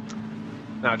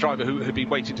 Now, a driver who had been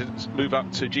waiting to move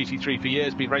up to GT3 for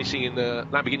years, been racing in the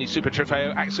Lamborghini Super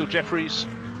Trofeo, Axel Jeffries,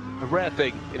 a rare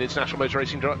thing in international motor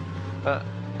racing, a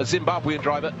Zimbabwean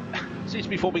driver, seems to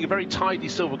be forming a very tidy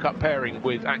Silver Cup pairing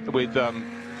with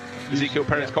Ezekiel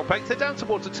Perez Complex. They're down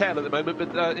towards the tail at the moment,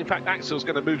 but in fact Axel's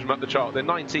going to move them up the chart. They're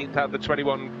 19th out of the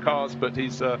 21 cars, but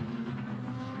his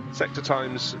sector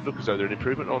times look as though they're an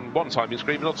improvement on one timing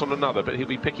screen, not on another, but he'll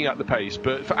be picking up the pace.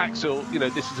 But for Axel,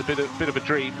 this is a bit of a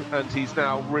dream, and he's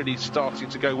now really starting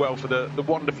to go well for the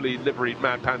wonderfully liveried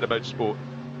Man Panda Motorsport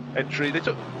entry. They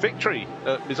took victory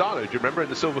at Misano, do you remember, in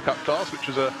the Silver Cup class, which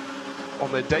was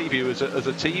on their debut as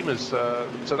a team, so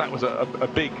that was a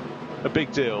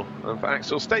big deal. And for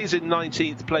Axel, stays in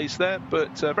 19th place there,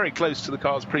 but very close to the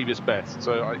car's previous best,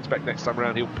 so I expect next time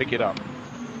around he'll pick it up.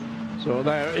 So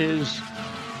there is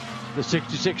the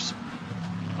 66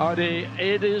 Audi.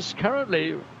 It is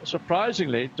currently,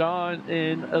 surprisingly, down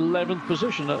in 11th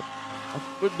position. I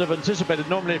wouldn't have anticipated.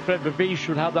 Normally Fred Verviche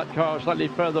would have that car slightly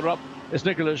further up. It's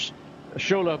Nicolas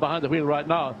Schola behind the wheel right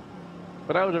now,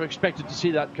 but I would have expected to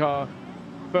see that car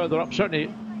further up,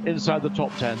 certainly inside the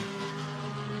top 10.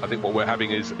 I think what we're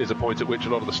having is a point at which a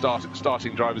lot of the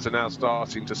starting drivers are now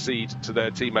starting to cede to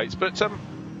their teammates. But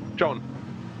John,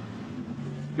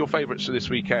 your favourites for this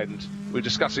weekend, we were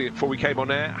discussing it before we came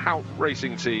on air. Hout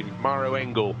Racing Team, Mauro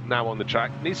Engel now on the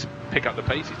track, needs to pick up the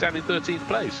pace. He's down in 13th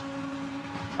place.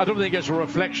 I don't think it's a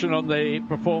reflection on the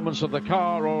performance of the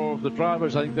car or of the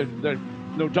drivers. I think they're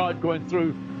no doubt going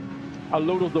through a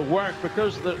load of the work,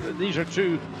 because these are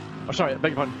three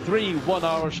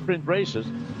 1-hour sprint races,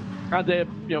 and they're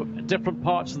different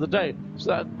parts of the day.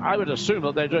 So that I would assume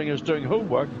that they're doing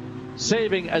homework,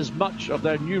 saving as much of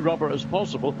their new rubber as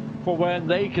possible for when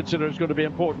they consider it's going to be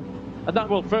important. And that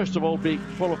will first of all be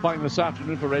qualifying this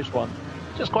afternoon for race 1.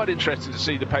 Just quite interesting to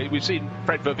see the pace. We've seen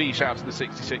Fred Verviche out of the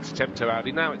 66 Tempo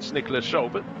Audi. Now it's Nicolas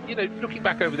Scholl. But, looking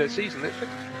back over their season,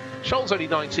 Scholl's only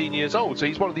 19 years old, so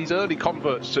he's one of these early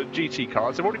converts to GT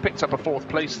cars. They've already picked up a 4th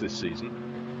place this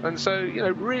season. And so,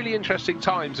 really interesting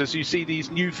times as you see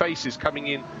these new faces coming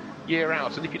in year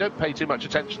out. And if you don't pay too much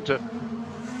attention to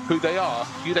who they are,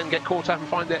 you then get caught up and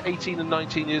find they're 18 and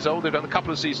 19 years old. They've done a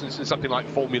couple of seasons in something like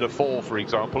Formula 4, for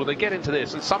example, and they get into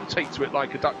this, and some take to it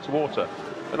like a duck to water.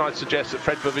 And I'd suggest that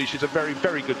Fred Verviche is a very,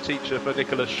 very good teacher for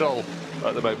Nicolas Scholl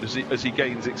at the moment as he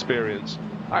gains experience.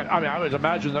 I would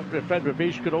imagine that Fred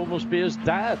Verviche could almost be his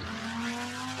dad.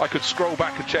 I could scroll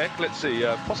back and check. Let's see,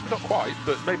 possibly not quite,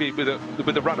 but maybe with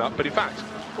a run-up. But in fact,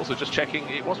 also just checking,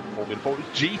 it wasn't Formula 4, it was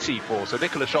GT4. So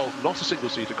Nicolas Scholl, not a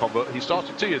single-seater convert. He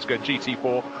started 2 years ago in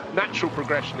GT4. Natural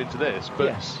progression into this, but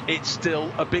yes, it's still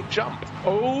a big jump.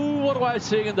 Oh, what am I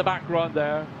seeing in the background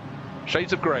there?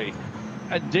 Shades of grey.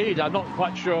 Indeed, I'm not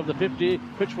quite sure of the 50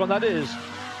 which one that is.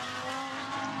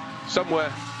 Somewhere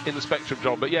in the spectrum,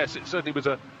 John. But yes, it certainly was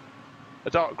a a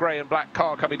dark grey and black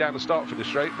car coming down the start for the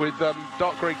straight with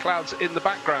dark grey clouds in the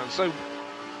background. So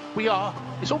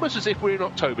it's almost as if we're in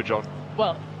October, John.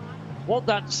 Well, what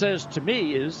that says to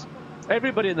me is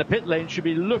everybody in the pit lane should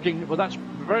be looking, well, that's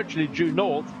virtually due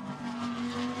north,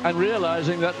 and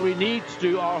realizing that we need to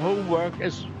do our homework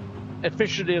as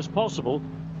efficiently as possible,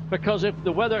 because if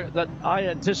the weather that I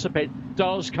anticipate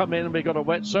does come in and we've got a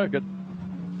wet circuit,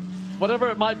 whatever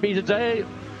it might be today,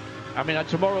 I mean,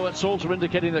 tomorrow it's also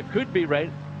indicating that could be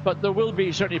rain, but there will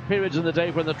be certainly periods in the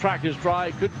day when the track is dry.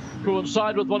 It could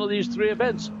coincide with one of these three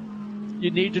events.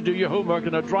 You need to do your homework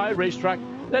on a dry racetrack.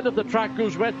 Then if the track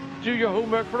goes wet, do your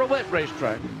homework for a wet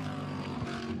racetrack.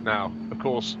 Now, of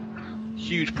course,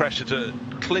 huge pressure to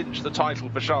clinch the title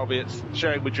for Charles,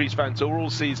 sharing with Dries Van Toor all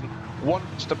season.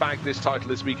 Wants to bag this title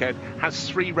this weekend, has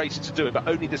 3 races to do it, but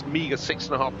only this meagre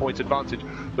 6.5 point advantage.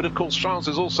 But of course, Charles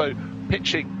is also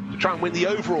pitching to try and win the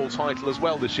overall title as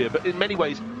well this year. But in many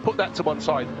ways, put that to one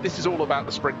side. This is all about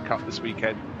the Sprint Cup this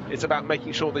weekend. It's about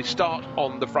making sure they start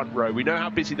on the front row. We know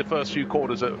how busy the first few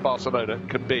corners at Barcelona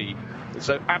can be.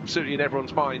 So absolutely in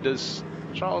everyone's mind as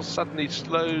Charles suddenly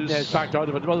slows. Yeah, it's backed out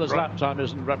of it. Well, his lap time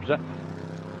isn't represented.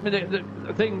 I mean,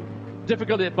 the thing,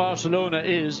 difficulty at Barcelona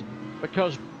is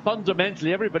because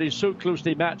fundamentally everybody's so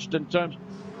closely matched in terms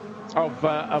of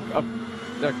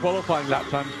their qualifying lap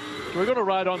times. So we're going to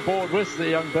ride on board with the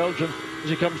young Belgian as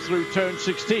he comes through turn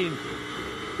 16.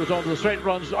 Goes on to the straight,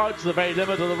 runs out to the very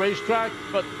limit of the racetrack.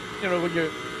 But, you know, when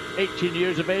you're 18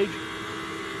 years of age,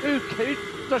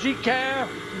 does he care?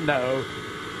 No.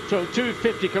 So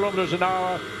 250 kilometers an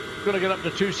hour, going to get up to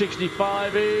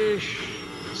 265-ish,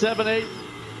 7, 8,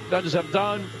 down to 7,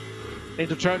 down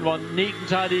into turn 1, neat and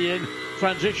tidy in,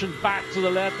 transition back to the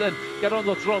left, then get on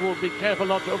the throttle, be careful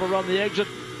not to overrun the exit.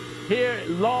 Here,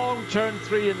 long turn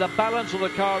 3, and the balance of the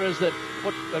car is that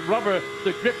what the rubber,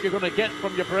 the grip you're going to get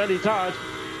from your Pirelli tires,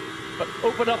 but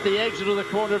open up the exit of the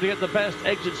corner to get the best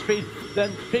exit speed,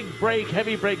 then big brake,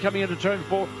 heavy brake coming into turn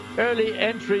 4, early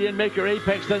entry and make your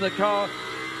apex, then the car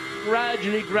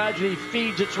gradually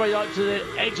feeds its way out to the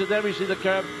exit, then we see the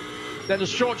curve, then a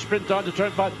short sprint down to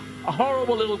turn 5, a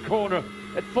horrible little corner,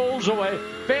 it falls away,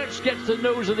 Bertz gets the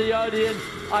nose of the Audi in,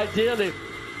 ideally,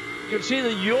 you can see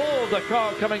the yaw of the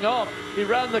car coming off, he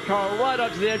ran the car right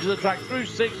out to the edge of the track, through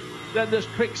 6, then this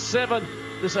quick 7,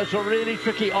 this is a really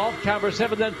tricky off-camber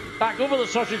 7, then back over the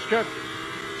sausage curve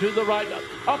to the right,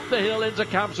 up the hill into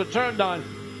camp, so turn 9,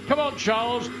 come on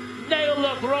Charles, nail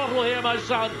the throttle here my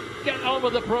son, get on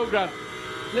with the program.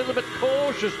 A little bit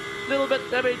cautious, a little bit,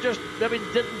 maybe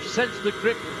didn't sense the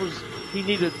grip he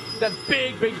needed. Then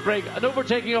big brake, an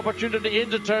overtaking opportunity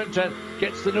into turn 10,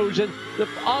 gets the nose in. The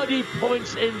Audi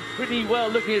points in pretty well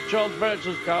looking at Charles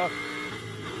Bertz's car.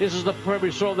 This is where we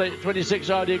saw the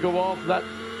 26 Audi go off, that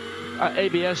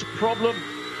ABS problem.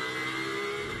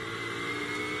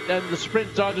 Then the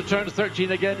sprint down to turn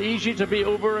 13 again, easy to be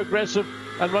over aggressive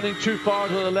and running too far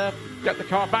to the left. Get the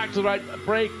car back to the right,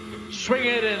 brake, swing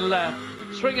it in left,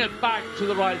 swing it back to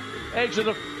the right, exit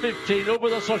of 15, over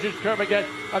the sausage curve again,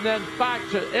 and then back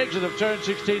to exit of turn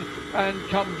 16 and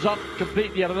comes up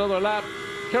completely at another lap.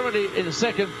 Currently in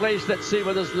second place, let's see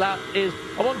where this lap is.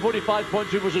 A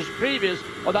 1:45.2 was his previous,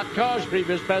 or that car's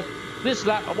previous best. This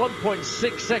lap a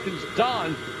 1.6 seconds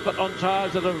down, but on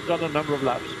tyres that have done a number of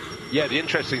laps. Yeah, the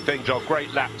interesting thing, John,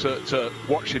 great lap to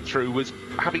watch him through, was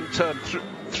having turned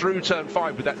through turn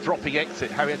 5 with that dropping exit,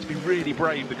 how he had to be really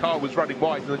brave. The car was running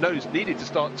wide and the nose needed to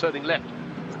start turning left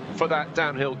for that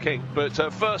downhill king. But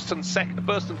first and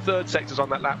third sectors on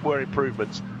that lap were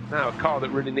improvements. Now a car that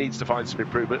really needs to find some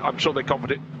improvement, I'm sure they're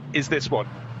confident, is this one.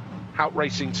 Hout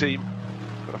Racing Team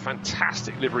got a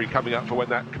fantastic livery coming up for when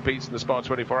that competes in the Spa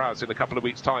 24 Hours in a couple of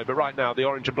weeks' time. But right now, the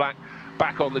orange and black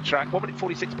back on the track.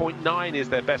 1:46.9 is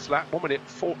their best lap.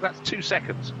 1:4, that's 2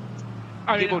 seconds.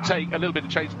 It will take a little bit of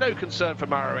change. No concern for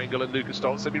Mauro Engel and Lucas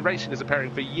Stoltz. They've been racing as a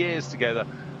pairing for years together,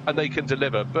 and they can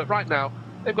deliver. But right now,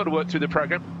 they've got to work through the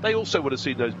programme. They also would have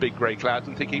seen those big grey clouds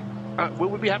and thinking, will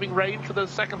we be having rain for the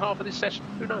second half of this session?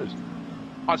 Who knows?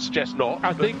 I suggest not.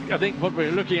 I think what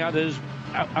we're looking at is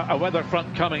a weather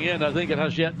front coming in. I think it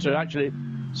has yet to actually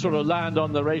sort of land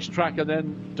on the racetrack and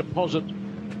then deposit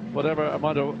whatever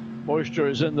amount of moisture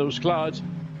is in those clouds.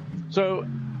 So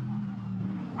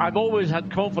I've always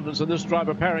had confidence in this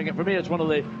driver pairing, and for me it's one of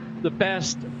the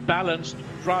best balanced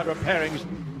driver pairings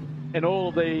in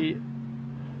all the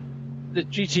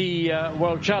GT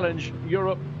World Challenge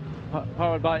Europe,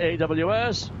 powered by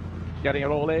AWS, getting it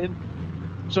all in.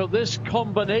 So this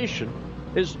combination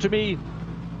is, to me,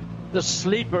 the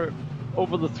sleeper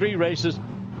over the 3 races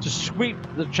to sweep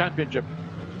the championship.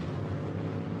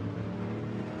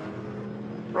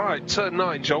 Right, turn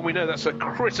 9, John. We know that's a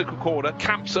critical corner.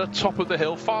 Campser, top of the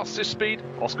hill, fastest speed.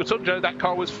 Oscar Tunjo, that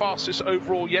car was fastest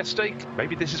overall yesterday.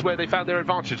 Maybe this is where they found their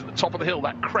advantage, at the top of the hill,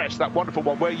 that crest, that wonderful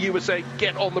one, where you were saying,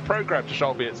 get on the programme to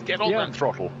Charles Beers, get on that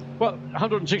throttle. Well,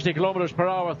 160 kilometres per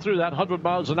hour through that, 100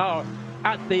 miles an hour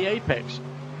at the apex.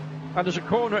 And there's a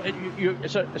corner,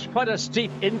 it's quite a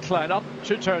steep incline up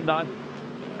to turn 9.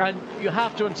 And you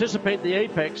have to anticipate the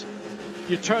apex.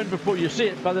 You turn before you see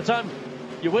it. By the time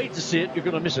you wait to see it, you're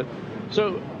going to miss it.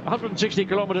 So 160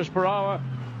 kilometers per hour.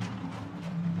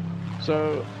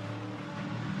 So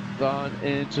down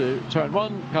into turn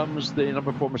 1 comes the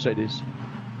number 4 Mercedes.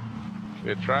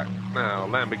 Good track. Now,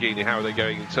 Lamborghini, how are they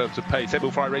going in terms of pace?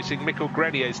 Emil Fry Racing, Mikkel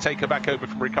Grenier's taken back over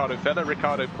from Ricardo Feller.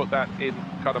 Ricardo put that in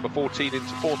car number 14 into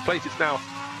 4th place. It's now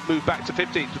moved back to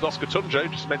 15th with Oscar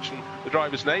Tunjo. Just mention the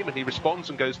driver's name and he responds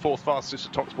and goes 4th fastest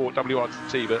at TalkSport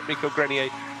WRT. But Mikkel Grenier,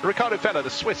 Ricardo Feller,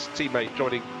 the Swiss teammate,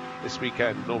 joining this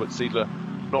weekend. Norbert Siedler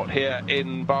not here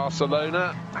in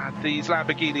Barcelona. And these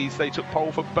Lamborghinis, they took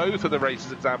pole for both of the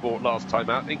races at Zandvoort last time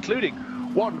out, including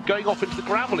one going off into the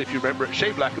gravel, if you remember, at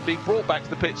Shea-Black, and being brought back to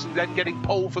the pits and then getting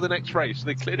pole for the next race. So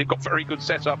they clearly got very good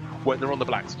setup when they're on the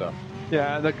black stuff.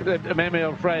 Yeah,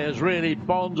 Emil Frey has really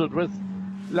bonded with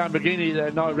Lamborghini.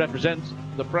 They now represent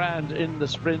the brand in the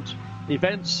sprint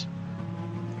events.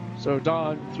 So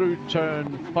down through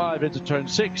turn 5 into turn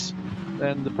 6,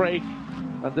 then the brake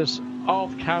and this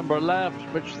off-camber left,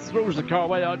 which throws the car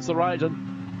way out to the right,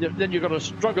 and then you've got to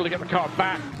struggle to get the car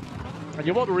back. And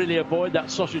you want to really avoid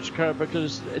that sausage curve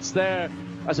because it's there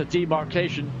as a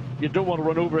demarcation. You don't want to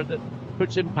run over it. It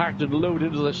puts impact and load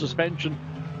into the suspension,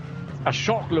 a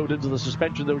shock load into the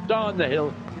suspension. Though down the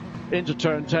hill into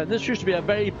turn 10. This used to be a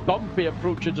very bumpy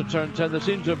approach into turn 10. They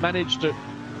seem to have managed to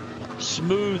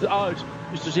smooth out.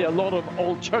 Used to see a lot of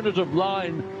alternative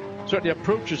line, certainly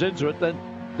approaches into it. Then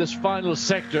this final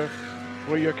sector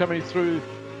where you're coming through,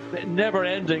 never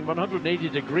ending, 180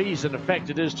 degrees in effect.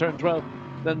 It is turn 12.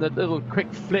 Then the little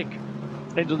quick flick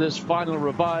into this final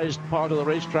revised part of the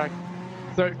racetrack.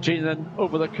 13 then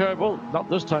over the curve. Well, not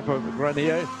this time for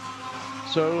Grenier.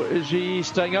 So is he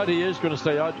staying out? He is going to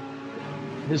stay out.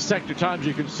 His sector times,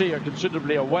 you can see, are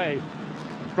considerably away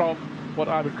from what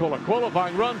I would call a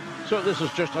qualifying run. So this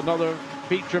is just another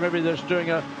feature. Maybe they're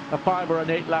doing a 5 or an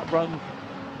 8 lap run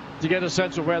to get a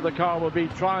sense of where the car will be,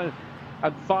 trying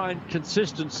and find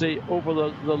consistency over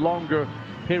the longer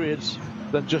periods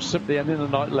than just simply an in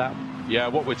and out lap. Yeah,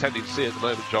 what we're tending to see at the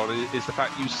moment, John, is the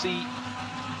fact you see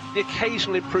the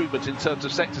occasional improvement in terms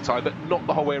of sector time, but not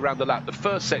the whole way around the lap. The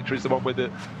first sector is the one where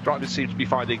the drivers seem to be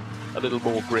finding a little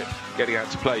more grip getting out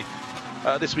to play.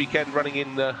 This weekend running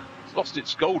in, it's lost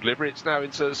its gold livery, it's now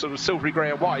into sort of silvery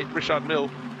grey and white. Richard Mille,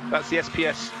 that's the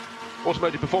SPS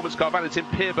Automotive Performance Car. Valentin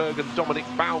Pierberg and Dominic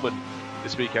Baumann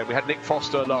this weekend. We had Nick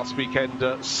Foster last weekend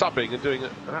subbing and doing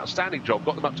an outstanding job.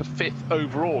 Got them up to 5th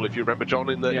overall, if you remember, John,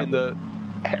 in the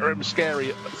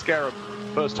Scarum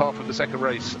first half of the second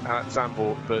race at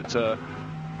Zandvoort, but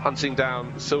hunting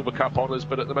down Silver Cup honours.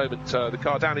 But at the moment, the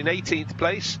car down in 18th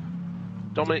place.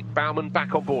 Dominic Baumann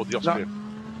back on board the Austrian.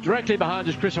 Now, directly behind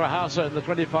is Christopher Hauser in the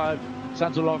 25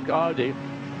 Santalok Audi.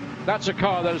 That's a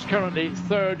car that is currently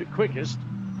 3rd quickest.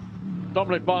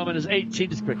 Dominic Baumann is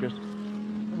 18th quickest.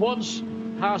 Once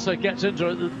Hauser gets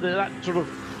into that sort of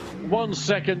 1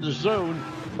 second zone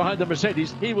behind the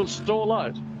Mercedes, he will stall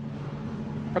out.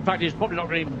 In fact, he's probably not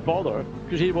going to even bother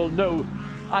because he will know,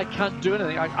 I can't do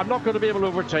anything. I'm not going to be able to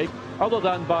overtake other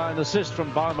than by an assist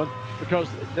from Baumann because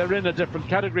they're in a different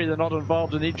category. They're not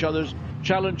involved in each other's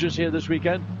challenges here this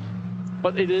weekend.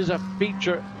 But it is a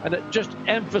feature, and it just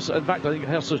emphasizes, in fact, I think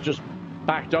Hesser's just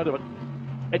backed out of it.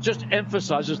 It just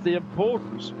emphasizes the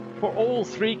importance for all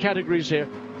 3 categories here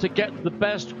to get the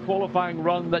best qualifying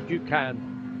run that you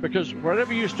can. Because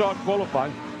wherever you start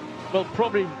qualifying, will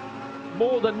probably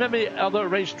more than any other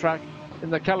racetrack in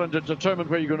the calendar determine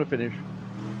where you're going to finish.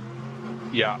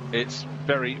 Yeah, it's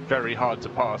very, very hard to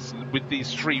pass. With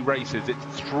these 3 races,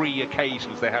 it's 3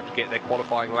 occasions they have to get their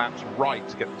qualifying laps right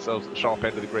to get themselves at the sharp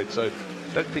end of the grid. So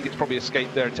I don't think it's probably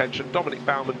escaped their attention. Dominic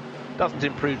Baumann doesn't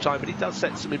improve time, but he does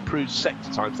set some improved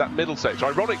sector times. That middle sector,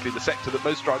 ironically, the sector that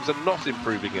most drivers are not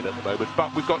improving in at the moment.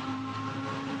 But we've got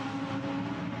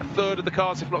a third of the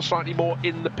cars, if not slightly more,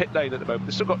 in the pit lane at the moment.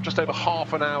 They've still got just over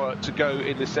half an hour to go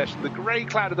in this session. The grey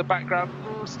cloud in the background,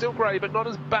 still grey, but not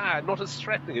as bad, not as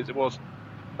threatening as it was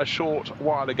a short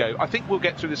while ago. I think we'll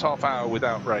get through this half hour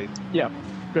without rain. Yeah,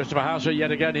 Christopher Hauser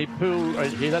yet again, he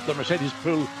let the Mercedes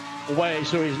pull away,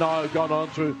 so he's now gone on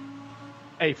through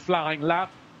a flying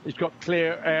lap. He's got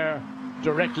clear air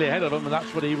directly ahead of him, and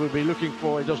that's what he would be looking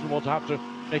for. He doesn't want to have to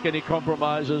make any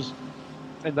compromises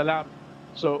in the lap.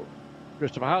 So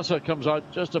Christopher Haase comes out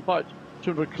just about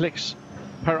 200 clicks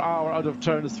per hour out of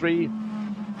turn 3.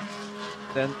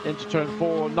 Then into turn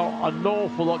 4, not an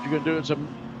awful lot you can do. It's some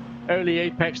early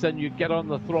apex, then you get on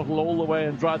the throttle all the way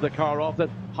and drive the car off,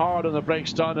 then hard on the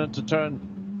brakes down into turn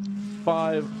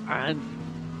 5, and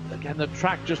again the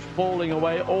track just falling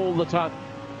away all the time.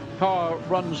 Car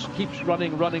keeps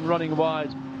running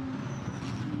wide.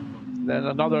 Then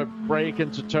another break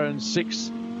into turn 6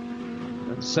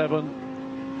 and 7,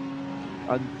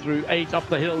 and through 8 up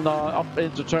the hill now, up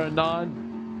into turn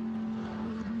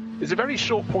 9. It's a very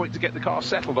short point to get the car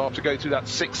settled after going through that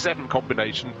 6-7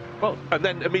 combination. Well, and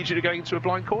then immediately going into a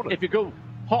blind corner. If you go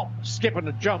hop, skip and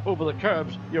a jump over the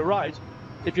curbs, you're right.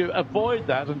 If you avoid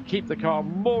that and keep the car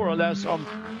more or less on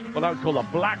what I would call the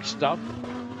black stuff,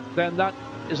 then that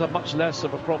is a much less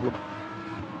of a problem.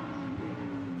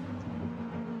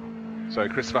 So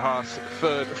Christopher Haase,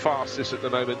 third fastest at the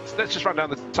moment. Let's just run down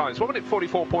the times. 1 minute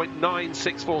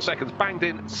 44.964 seconds. Banged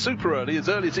in super early as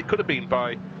it could have been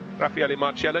by Raffaele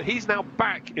Marciello. He's now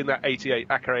back in that 88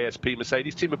 Acura ASP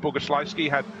Mercedes. Timo Boguslawski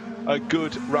had a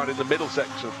good run in the middle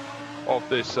section of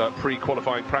this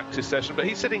pre-qualifying practice session, but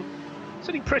he's sitting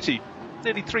pretty,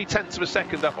 nearly 0.3 of a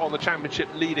second up on the championship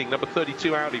leading number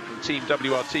 32 Audi from Team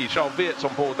WRT. Charles Weert's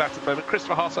on board that at the moment.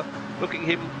 Christopher Haase, looking at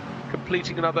him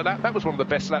completing another lap. That was one of the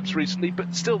best laps recently,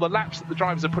 but still the laps that the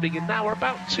drivers are putting in now are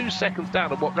about 2 seconds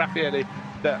down on what Raffaele did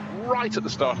right at the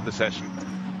start of the session.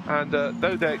 And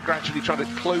though they're gradually trying to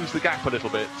close the gap a little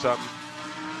bit,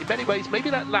 in many ways, maybe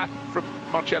that lap from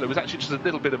Marciello was actually just a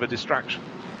little bit of a distraction.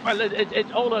 Well,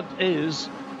 all it is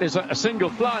a single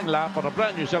flying lap on a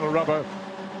brand new set of rubber,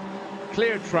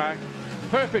 clear track,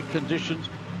 perfect conditions.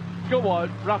 Go out,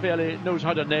 Raffaele knows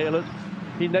how to nail it.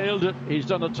 He nailed it. He's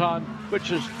done a time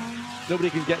which is nobody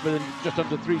can get within just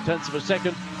under 0.3 of a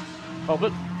second of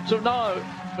it. So now,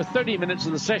 with 30 minutes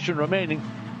of the session remaining,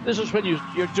 this is when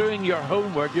you're doing your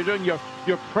homework, you're doing your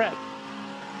prep,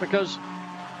 because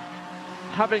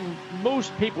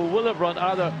most people will have run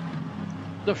either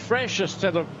the freshest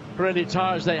set of Pirelli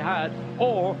tyres they had,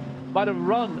 or might have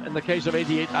run, in the case of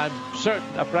 88, I'm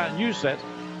certain, a brand new set.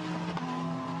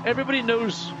 Everybody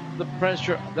knows the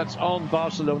pressure that's on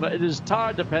Barcelona. It is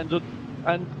tyre dependent,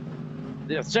 and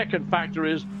the second factor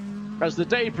is, as the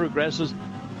day progresses,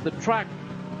 the track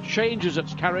changes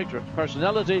its character, its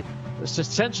personality. It's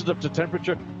sensitive to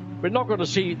temperature. We're not going to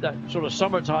see that sort of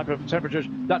summer type of temperatures,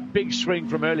 that big swing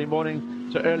from early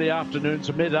morning to early afternoon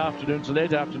to mid-afternoon to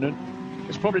late afternoon.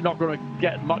 It's probably not going to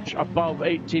get much above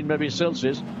 18 maybe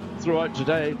Celsius throughout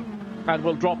today, and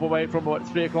will drop away from about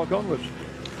 3 o'clock onwards.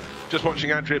 Just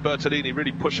watching Andrea Bertolini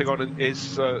really pushing on in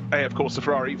his AF Corsa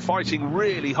Ferrari, fighting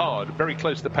really hard, very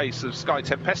close to the pace of Sky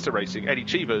Tempesta Racing. Eddie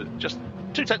Cheever just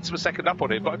 0.2 of a second up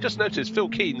on him, but I've just noticed Phil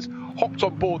Keynes hopped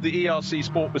on board the ERC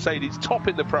Sport Mercedes, top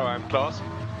in the Pro-Am class,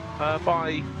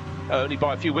 only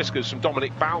by a few whiskers from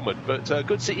Dominic Baumann. But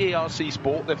good to see ERC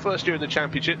Sport, their first year in the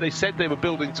championship. They said they were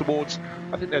building towards,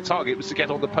 I think their target was to get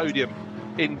on the podium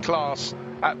in class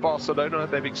at Barcelona.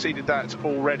 They've exceeded that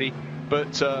already,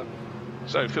 but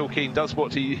so Phil Keen does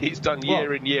what he's done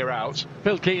year in, year out.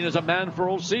 Phil Keen is a man for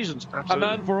all seasons, absolutely. A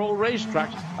man for all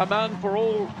racetracks, a man for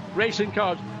all racing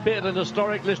cars, be it an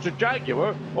historic listed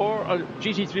Jaguar or a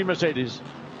GT3 Mercedes.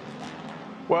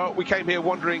 Well, we came here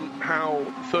wondering how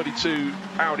 32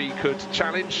 Audi could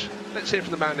challenge. Let's hear from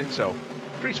the man himself,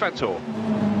 Dries van Tor.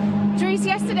 Dries,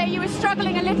 yesterday you were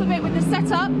struggling a little bit with the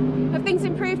setup. Have things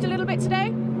improved a little bit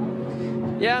today?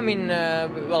 Yeah, I mean,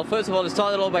 well, first of all, it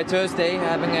started all by Thursday,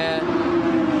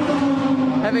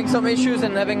 having some issues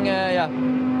and having,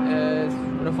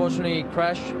 unfortunately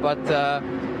crashed. But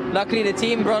luckily the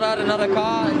team brought out another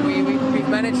car and we've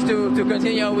managed to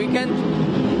continue our weekend.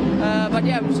 But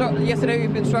yeah, yesterday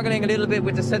we've been struggling a little bit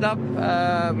with the setup.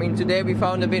 I mean, today we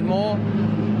found a bit more.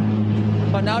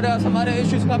 But now there are some other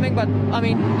issues coming. But I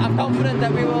mean, I'm confident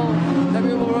that we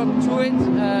will work through it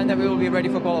and that we will be ready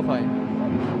for qualifying.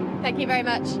 Thank you very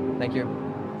much. Thank you.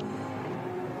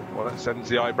 Well, that sends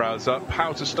the eyebrows up.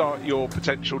 How to start your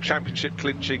potential championship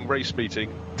clinching race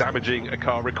meeting, damaging a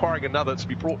car, requiring another to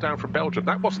be brought down from Belgium.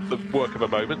 That wasn't the work of a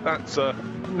moment. That's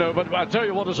no, but I'll tell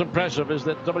you what is impressive is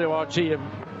that WRT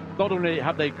not only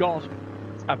have they got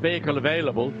a vehicle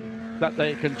available that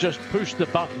they can just push the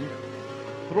button,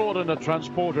 throw it in a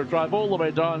transporter, drive all the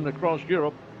way down across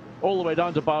Europe, all the way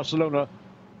down to Barcelona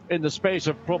in the space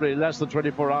of probably less than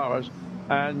 24 hours.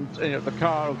 And you know, the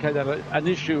car, okay, they had an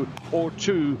issue or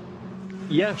two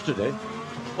yesterday.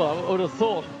 Well, I would have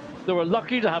thought they were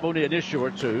lucky to have only an issue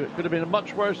or two. It could have been a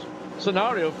much worse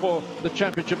scenario for the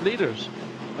championship leaders.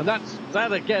 And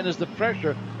that again is the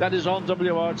pressure that is on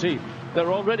WRT.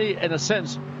 They're already, in a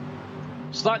sense,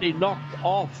 slightly knocked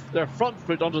off their front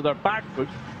foot onto their back foot,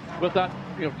 with that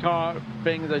car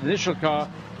being the initial car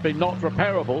being not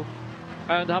repairable,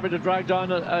 and having to drag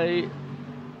down a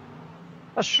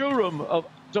showroom of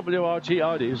WRT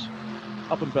Audis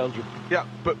up in Belgium. Yeah,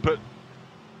 but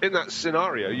in that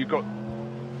scenario, you've got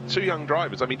two young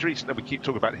drivers. I mean, Dries, we keep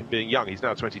talking about him being young. He's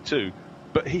now 22,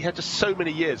 but he had just so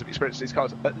many years of experience in these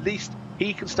cars. At least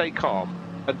he can stay calm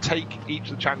and take each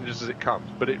of the challenges as it comes.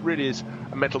 But it really is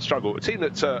a mental struggle. A team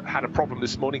that had a problem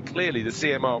this morning, clearly the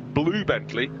CMR Blue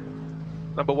Bentley,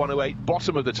 number 108,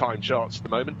 bottom of the time charts at the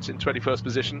moment, in 21st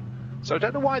position. So I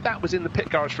don't know why that was in the pit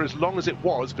garage for as long as it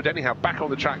was, but anyhow, back on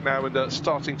the track now and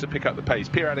starting to pick up the pace.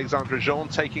 Pierre-Alexandre Jean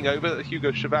taking over.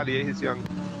 Hugo Chevalier, his young,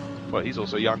 well, he's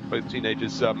also young, both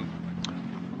teenagers.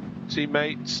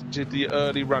 Teammates did the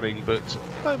early running, but at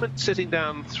the moment sitting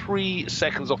down 3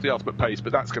 seconds off the ultimate pace,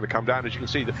 but that's going to come down. As you can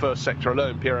see, the first sector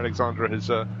alone, Pierre-Alexandre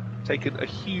has taken a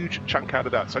huge chunk out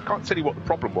of that. So I can't tell you what the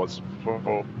problem was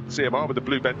for CMR with the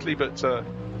Blue Bentley, but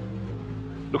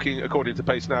looking according to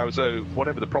pace now as though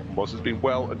whatever the problem was has been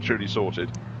well and truly sorted.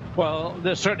 Well,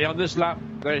 they're certainly on this lap,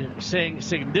 they're seeing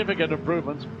significant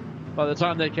improvements by the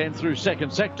time they came through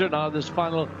second sector. Now this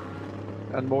final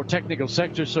and more technical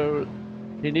sector, so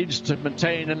he needs to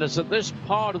maintain, and it's at this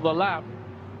part of the lap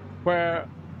where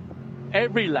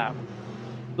every lap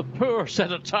the poor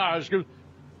set of tires goes,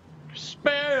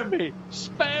 spare me,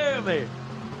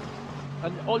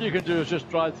 and all you can do is just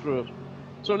drive through it.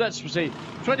 So let's see,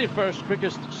 21st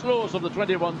quickest, slowest of the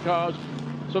 21 cars.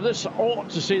 So this ought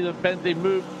to see the Bentley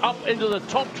move up into the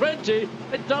top 20.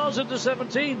 It does, into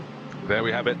 17. There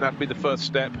we have it. That'll be the first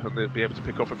step, and they'll be able to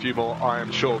pick off a few more, I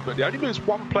am sure. But it only moves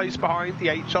one place behind the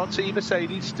HRT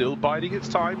Mercedes, still biding its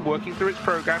time, working through its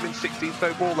programme in 16th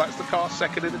overall. That's the car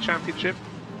second in the championship.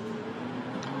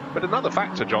 But another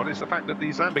factor, John, is the fact that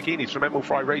these Lamborghinis from Emil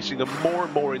Frey Racing are more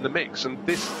and more in the mix, and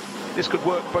this could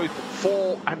work both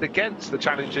for and against the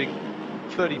challenging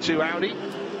 32 Audi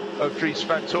of Dries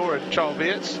Vanthoor and Charles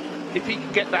Weerts. If he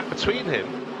can get that between him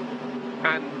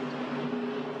and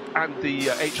the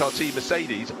HRT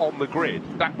Mercedes on the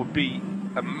grid, that would be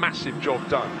a massive job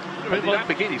done. And the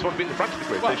Lamborghinis want to be in the front of the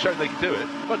grid. They've shown they can do it.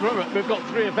 But remember, we've got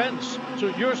 3 events, so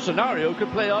your scenario could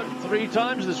play out 3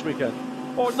 times this weekend,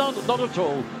 or not at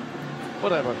all.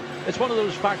 Whatever. It's one of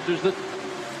those factors that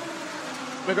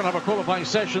we're going to have a qualifying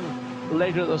session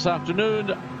later this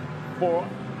afternoon for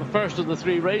the first of the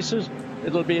 3 races.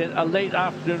 It'll be a late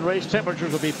afternoon race.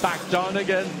 Temperatures will be back down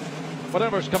again.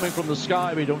 Whatever's coming from the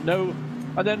sky, we don't know.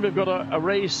 And then we've got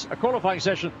a qualifying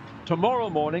session tomorrow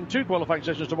morning, 2 qualifying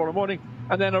sessions tomorrow morning,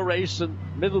 and then a race in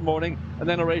middle morning, and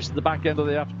then a race at the back end of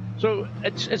the afternoon. So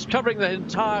it's covering the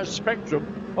entire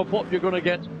spectrum of what you're going to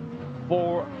get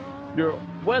for your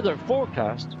weather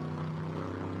forecast.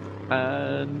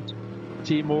 And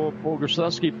Timo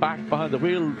Boguslawski back behind the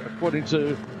wheel, according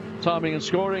to timing and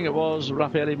scoring. It was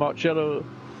Raffaele Marcello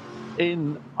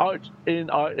in, out, in,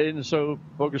 out, in. So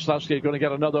Boguslawski going to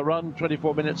get another run,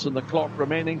 24 minutes on the clock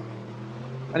remaining,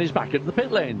 and he's back in the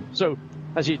pit lane. So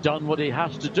has he done what he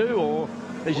has to do, or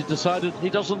has he decided he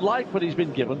doesn't like what he's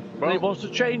been given and he wants to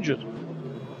change it?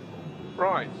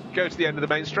 Right, go to the end of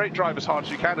the main straight, drive as hard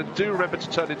as you can, and do remember to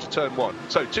turn into turn 1.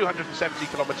 So 270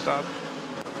 kilometres an hour.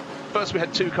 First we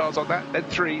had 2 cars on that, then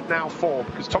 3, now 4,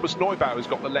 because Thomas Neubauer has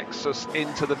got the Lexus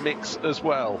into the mix as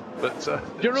well. But do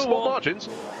you know small what? Margins.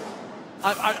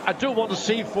 I don't want to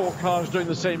see 4 cars doing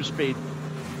the same speed,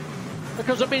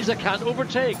 because it means they can't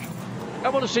overtake. I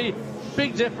want to see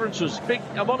big differences.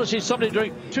 I want to see somebody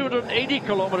doing 280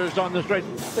 kilometres down the straight.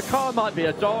 The car might be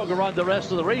a dog around the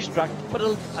rest of the racetrack, but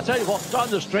I tell you what, down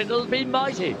the straight it'll be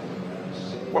mighty.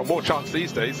 Well, more chance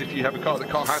these days if you have a car that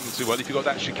can't handle too well. If you've got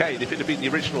that chicane, if it had been the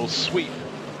original sweep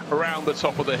around the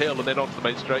top of the hill and then onto the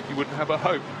main straight, you wouldn't have a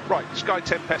hope. Right, Sky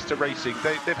Tempesta Racing,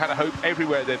 they've had a hope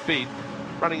everywhere they've been.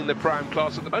 Running in the Pro-Am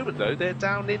class at the moment, though, they're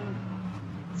down in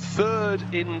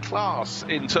 3rd in class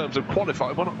in terms of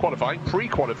qualifying, well, not qualifying,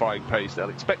 pre-qualifying pace. They'll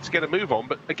expect to get a move on,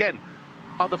 but again,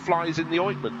 other flies in the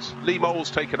ointment. Lee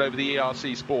Moll's taken over the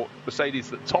ERC Sport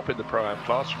Mercedes at the top in the Pro-Am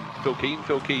class from Phil Keane.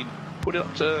 Phil Keane put it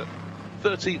up to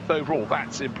 13th overall.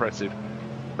 That's impressive.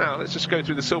 Now let's just go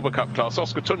through the Silver Cup class.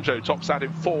 Oscar Tunjo tops out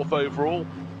in 4th overall.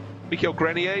 Michael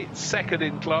Grenier 2nd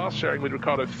in class, sharing with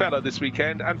Ricardo Feller this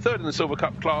weekend, and 3rd in the Silver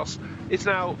Cup class is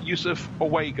now Yusuf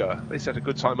Owega. They set a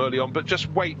good time early on, but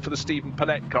just wait for the Stephen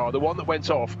Pellett car, the one that went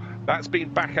off. That's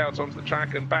been back out onto the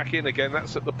track and back in again.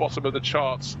 That's at the bottom of the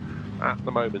charts at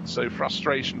the moment, so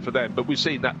frustration for them. But we've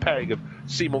seen that pairing of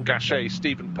Simon Gachet,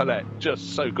 Stephen Pellett,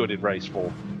 just so good in race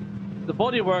form. The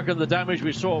bodywork and the damage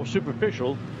we saw was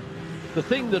superficial. The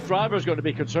thing the driver's going to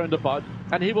be concerned about,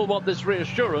 and he will want this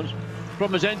reassurance,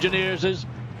 from his engineers is,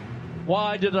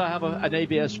 why did I have an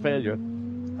ABS failure?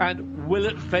 And will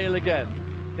it fail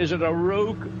again? Is it a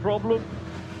rogue problem?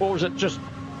 Or is it just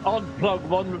unplug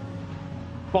one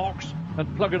box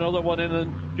and plug another one in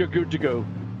and you're good to go?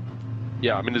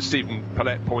 Yeah, I mean, as Stephen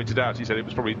Paulette pointed out, he said it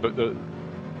was probably the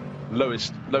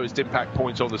lowest impact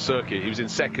point on the circuit. He was in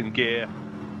second gear,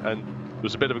 and there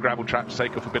was a bit of a gravel trap to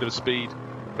take off a bit of speed.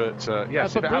 But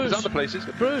yes, it happens other places.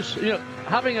 Bruce, you know,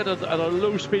 having it at a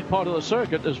low speed part of the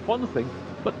circuit is one thing,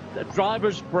 but the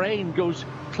driver's brain goes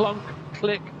clunk,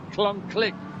 click, clunk,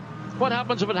 click. What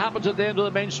happens if it happens at the end of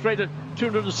the main straight at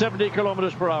 270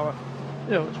 kilometers per hour?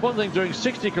 You know, it's one thing doing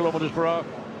 60 kilometers per hour.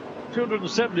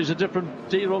 270 is a different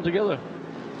deal altogether.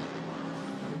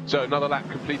 So another lap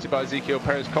completed by Ezekiel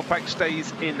Perez. Compact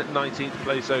stays in 19th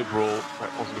place overall.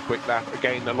 That wasn't a quick lap.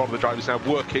 Again, a lot of the drivers now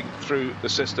working through the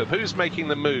system. Who's making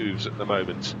the moves at the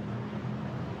moment?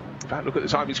 In fact, look at the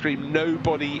timing screen.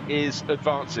 Nobody is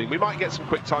advancing. We might get some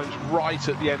quick times right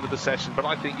at the end of the session, but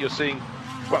I think you're seeing,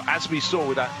 well, as we saw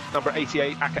with that number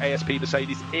 88 ACA ASP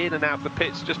Mercedes in and out of the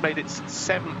pits, just made its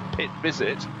 7th pit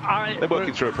visit. They're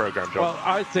working through a program, John. Well,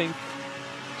 I think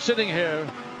sitting here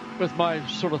with my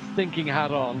sort of thinking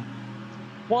hat on,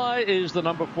 why is the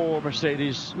number 4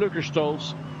 Mercedes, Lucas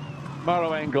Stolz,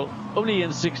 Maro Engel, only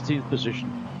in 16th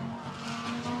position?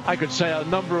 I could say a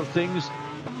number of things,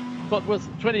 but with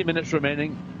 20 minutes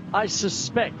remaining, I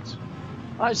suspect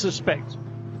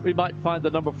we might find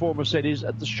the number 4 Mercedes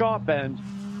at the sharp end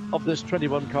of this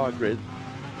 21 car grid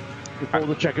before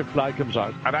the checkered flag comes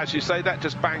out. And as you say, that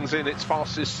just bangs in its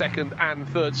fastest second and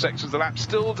third sections of the lap,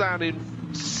 still down in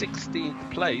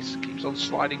 16th place, keeps on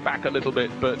sliding back a little bit,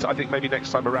 but I think maybe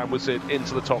next time around we'll see it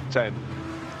into the top 10.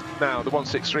 Now, the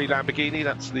 163 Lamborghini,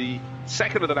 that's the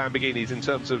second of the Lamborghinis in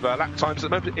terms of lap times at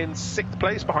the moment, in 6th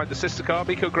place behind the sister car,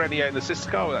 Mico Grenier in the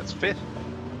sister car, well, that's 5th.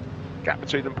 Gap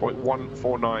between them,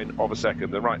 0.149 of a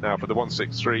second. And right now for the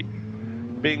 163,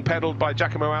 being pedalled by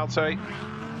Giacomo Alto.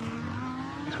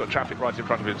 He's got traffic right in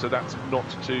front of him, so that's not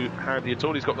too handy at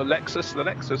all. He's got the Lexus. The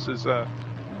Lexus is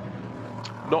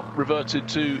not reverted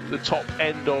to the top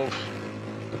end of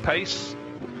the pace.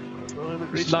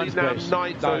 He's now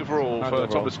 9th overall for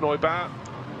Thomas Neubauer.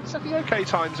 Setting okay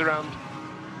times around,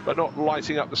 but not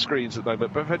lighting up the screens at the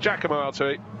moment. But for Giacomo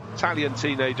Alto, Italian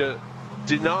teenager,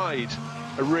 denied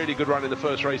a really good run in the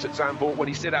first race at Zandvoort when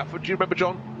he set out for, do you remember,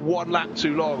 John, 1 lap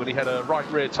too long, and he had a right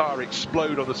rear tyre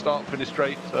explode on the start finish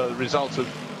straight, the result of,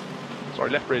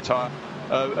 left rear tyre,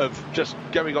 of just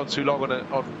going on too long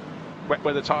on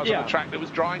where the tyres on the track that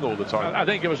was drying all the time. I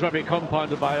think it was maybe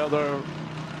compounded by other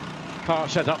car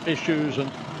setup issues, and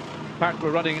in fact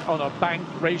we're running on a bank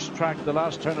racetrack. The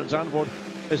last turn at Zandvoort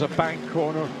is a bank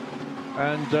corner,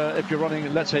 and if you're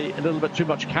running, let's say, a little bit too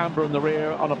much camber in the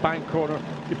rear on a bank corner,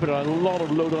 you put a lot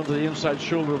of load onto the inside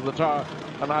shoulder of the tyre,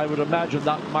 and I would imagine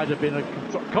that might have been a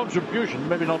contribution,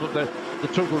 maybe not the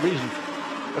total reason,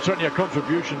 but certainly a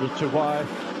contribution as to why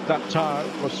that tyre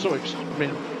was so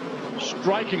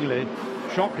strikingly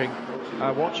shocking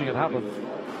watching it happen.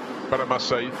 But I must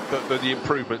say that the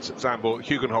improvements at Zandvoort,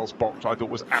 Hugenholz box, I thought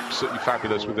was absolutely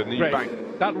fabulous with the new bank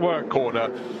that worked corner.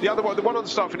 The other one, the one on the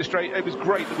start finish straight, it was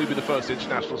great that we were the first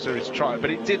International Series to try it, but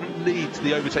it didn't lead to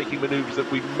the overtaking manoeuvres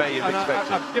that we may have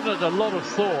expected. I've given it a lot of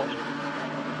thought,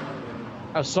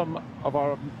 as some of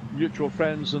our mutual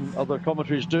friends and other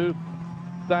commentaries do,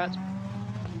 that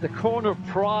the corner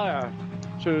prior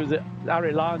to the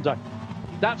Arie Luyendyk,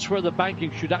 that's where the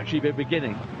banking should actually be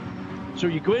beginning. So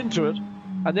you go into it,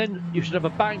 and then you should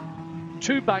have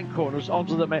two bank corners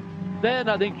onto the main. Then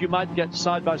I think you might get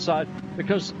side by side,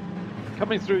 because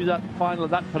coming through that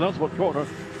penultimate corner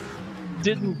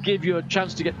didn't give you a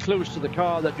chance to get close to the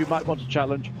car that you might want to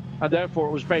challenge, and therefore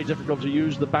it was very difficult to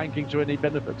use the banking to any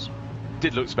benefits.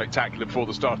 Did look spectacular before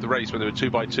the start of the race when there were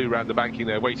 2x2 around the banking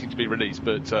there waiting to be released,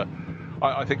 but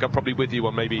I think I'm probably with you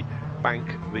on maybe bank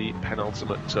the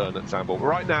penultimate turn at Zandvoort.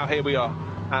 Right now, here we are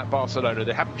at Barcelona.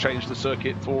 They haven't changed the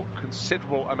circuit for a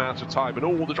considerable amount of time, and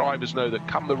all the drivers know that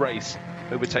come the race,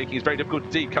 overtaking is very difficult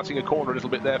indeed. Cutting a corner a little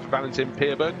bit there for Valentin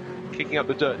Pierberg, kicking up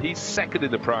the dirt. He's second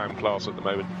in the Pro-Am class at the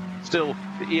moment. Still,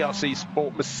 the ERC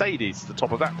Sport Mercedes, the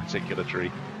top of that particular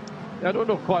tree. I don't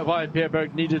know quite why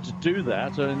Pierberg needed to do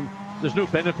that, and there's no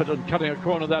benefit in cutting a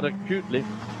corner that acutely.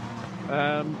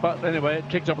 But anyway, it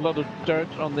kicked up a lot of dirt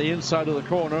on the inside of the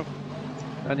corner,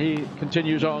 and he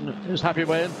continues on his happy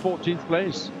way in 14th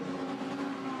place.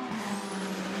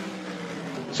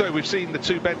 So we've seen the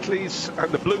two Bentleys,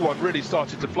 and the blue one really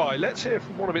started to fly. Let's hear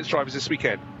from one of its drivers this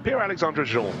weekend, Pierre-Alexandre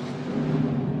Jean.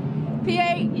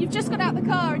 Pierre, you've just got out the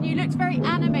car and you looked very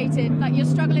animated, like you're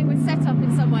struggling with setup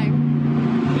in some way.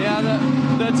 Yeah,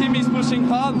 the team is pushing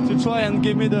hard to try and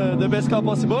give me the best car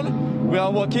possible. We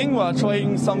are working, we are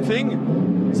trying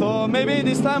something. So maybe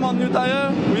this time on new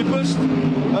tire, we pushed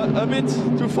a bit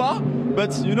too far.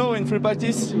 But you know, in free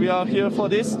practice, we are here for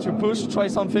this, to push, try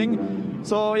something.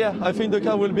 So yeah, I think the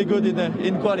car will be good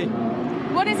in quali.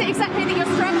 What is it exactly that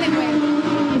you're struggling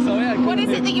with? So, yeah, what is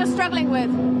it that you're struggling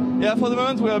with? Yeah, for the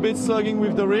moment we're a bit struggling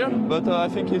with the rear, but I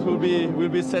think it will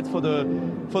be set for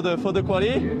the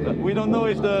quali. We don't know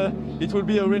if it will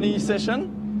be a rainy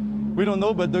session. We don't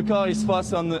know, but the car is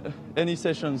fast on any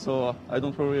session, so I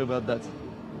don't worry about that.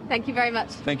 Thank you very much.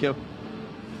 Thank you.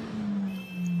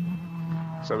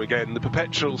 So again, the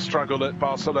perpetual struggle at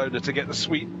Barcelona to get the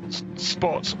sweet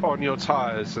spot on your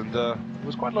tyres, and there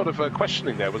was quite a lot of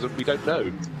questioning there, wasn't it? We don't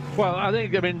know. Well, I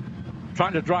think,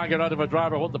 trying to drag it out of a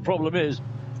driver, what the problem is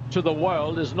to the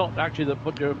world is not actually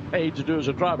what you're paid to do as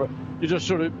a driver. You just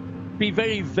sort of be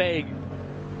very vague.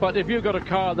 But if you've got a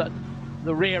car that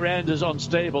the rear end is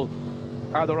unstable,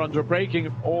 either under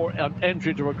braking or an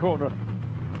entry to a corner,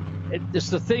 it's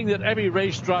the thing that every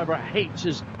race driver hates,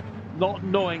 is not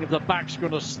knowing if the back's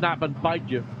going to snap and bite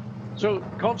you. So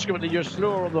consequently, you're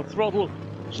slower on the throttle,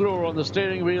 slower on the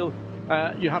steering wheel.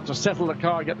 You have to settle the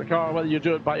car, get the car, whether you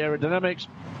do it by aerodynamics,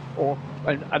 or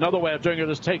another way of doing it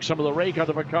is take some of the rake out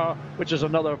of a car, which is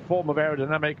another form of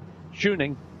aerodynamic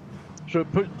tuning. So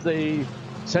put the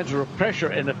center of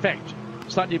pressure in effect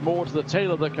slightly more to the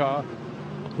tail of the car,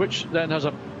 which then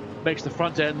makes the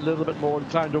front end a little bit more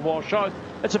inclined to wash out.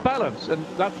 It's a balance, and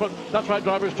that's why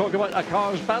drivers talk about a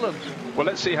car's balance. Well,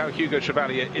 let's see how Hugo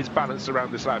Chevalier is balanced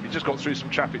around this lap. He just got through some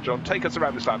traffic, John. Take us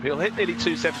around this lap. He'll hit nearly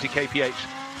 270 kph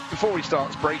before he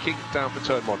starts braking down for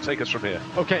turn 1. Take us from here.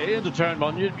 Okay, into turn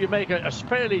 1, you make a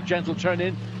fairly gentle turn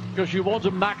in, because you want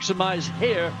to maximize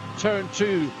here turn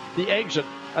 2, the exit,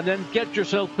 and then get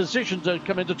yourself positioned to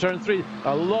come into turn 3,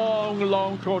 a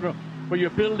long corner where you're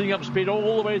building up speed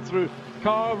all the way through.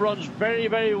 Car runs very,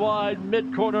 very wide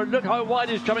mid-corner. Look how wide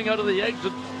he's coming out of the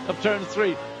exit of turn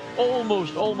 3.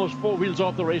 Almost 4 wheels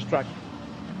off the racetrack.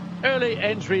 Early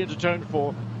entry into turn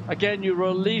 4. Again, you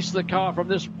release the car from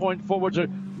this point forward to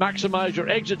maximize your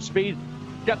exit speed,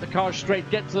 get the car straight,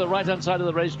 get to the right-hand side of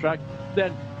the racetrack.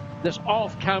 Then this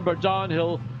off-camber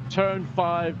downhill, turn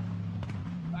 5.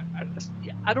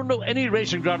 I don't know any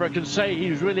racing driver can say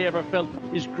he's really ever felt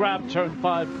he's grabbed turn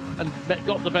 5 and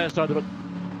got the best out of it.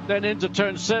 Then into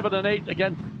turn 7 and 8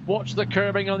 again. Watch the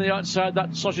curbing on the outside,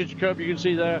 that sausage curb you can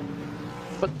see there.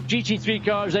 But GT3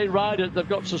 cars, they ride it. They've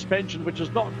got suspension, which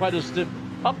is not quite as stiff.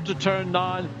 Up to turn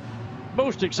 9.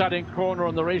 Most exciting corner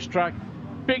on the racetrack.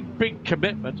 Big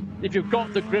commitment. If you've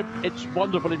got the grip, it's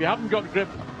wonderful. If you haven't got grip,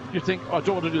 you think, oh, I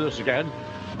don't want to do this again.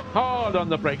 Hard on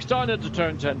the brakes, down into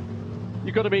turn 10.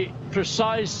 You've got to be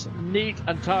precise, neat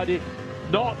and tidy,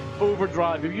 not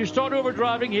overdrive. If you start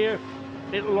overdriving here,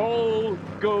 it'll all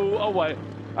go away.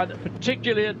 And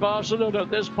particularly at Barcelona,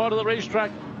 this part of the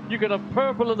racetrack, you can have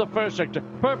purple in the first sector,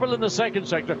 purple in the second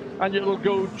sector, and it'll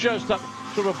go just that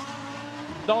sort of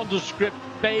nondescript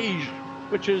beige,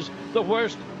 which is the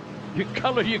worst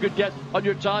colour you could get on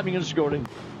your timing and scoring.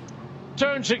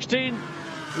 Turn 16,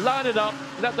 line it up,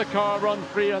 let the car run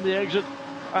free on the exit,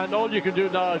 and all you can do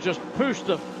now is just push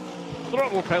the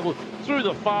throttle pedal through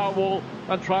the firewall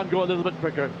and try and go a little bit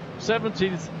quicker.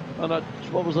 17th, and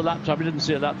what was the lap time? We didn't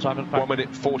see a lap time, in fact. 1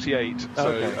 minute 48, so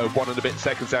okay. 1 and a bit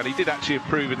seconds down. He did actually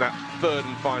improve in that third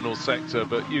and final sector,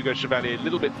 but Hugo Chevalier a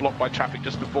little bit blocked by traffic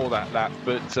just before that lap.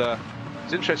 But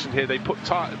it's interesting here, they put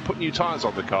new tyres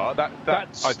on the car. That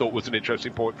I thought was an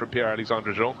interesting point from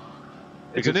Pierre-Alexandre Jean.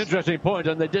 It's an interesting point,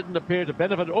 and they didn't appear to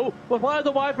benefit. Oh, but why are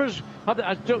the wipers?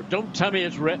 Don't tell me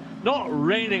it's not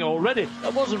raining already.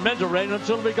 It wasn't meant to rain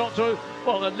until we got to,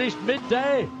 well, at least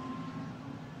midday.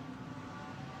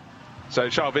 So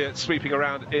Charles Viet sweeping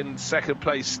around in second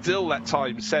place. Still that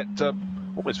time set,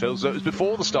 almost feels it was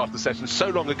before the start of the session, so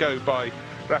long ago, by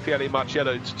Raffaele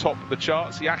Marciello to top the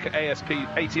charts. Yaka ASP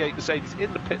 88 Mercedes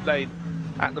in the pit lane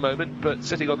at the moment, but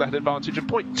sitting on that advantage of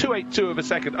 0.282 of a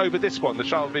second over this one, the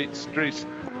Charles Viet Dries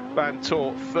Van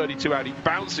Toor 32 Audi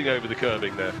bouncing over the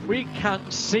curbing there. We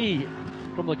can't see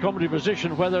from the commentary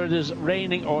position whether it is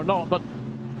raining or not, but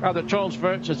either Charles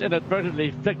Viet has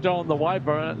inadvertently flicked on the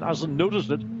wiper and hasn't noticed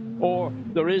it, or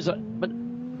there is but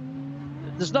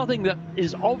there's nothing that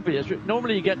is obvious.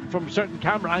 Normally you get from certain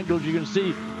camera angles, you can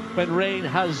see when rain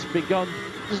has begun.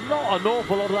 There's not an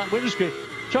awful lot of that windscreen.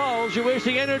 Charles, you're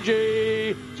wasting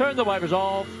energy. Turn the wipers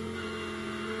off.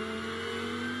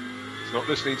 It's not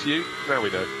listening to you. Now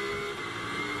we know.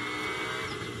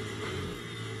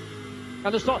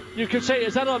 And it's not, you could say,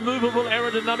 is that a movable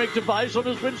aerodynamic device on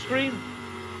his windscreen?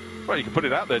 Well, you can put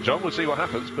it out there, John. We'll see what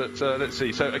happens. But let's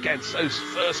see. So again, so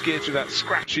first gear through that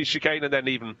scratchy chicane, and then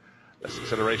even less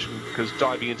acceleration because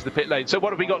diving into the pit lane. So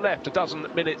what have we got left?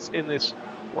 12 minutes in this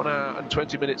 1 hour and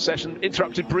 20-minute session.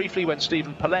 Interrupted briefly when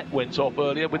Stephen Paulette went off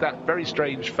earlier with that very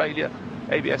strange failure,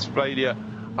 ABS failure,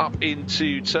 up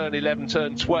into turn 11,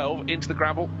 turn 12, into the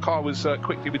gravel. Car was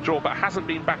quickly withdrawn, but hasn't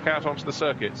been back out onto the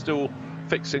circuit. Still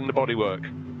fixing the bodywork.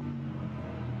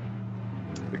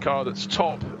 The car that's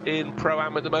top in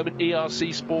Pro-Am at the moment,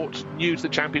 ERC Sport, new to the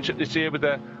championship this year with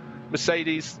their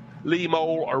Mercedes. Lee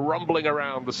Mole are rumbling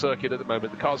around the circuit at the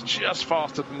moment. The car's just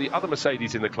faster than the other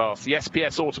Mercedes in the class, the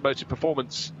SPS Automotive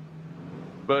Performance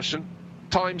version.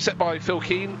 Time set by Phil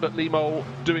Keane, but Lee Mole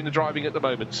doing the driving at the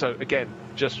moment. So again,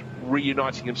 just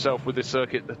reuniting himself with this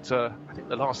circuit that I think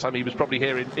the last time he was probably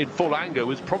here in full anger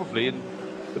was probably in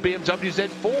the BMW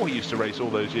Z4 he used to race all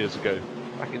those years ago,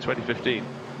 back in 2015.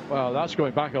 Well, that's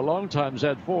going back a long time,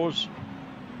 Z4s.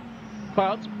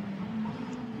 But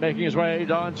making his way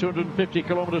down 250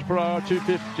 kilometers per hour,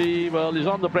 250. Well, he's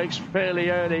on the brakes fairly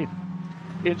early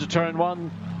into turn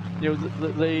 1. You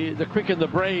know, the quick and the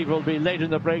brave will be late in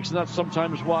the brakes, and that's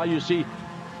sometimes why you see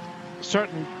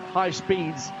certain high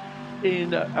speeds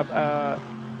in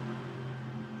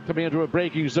coming into a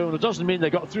braking zone. It doesn't mean they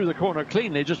got through the corner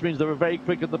cleanly. It just means they were very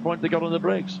quick at the point they got on the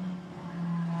brakes.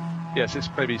 Yes, it's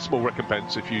maybe small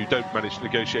recompense if you don't manage to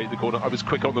negotiate the corner. I was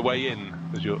quick on the way in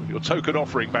as your token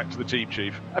offering back to the team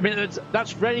chief. I mean,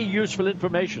 that's very useful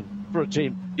information for a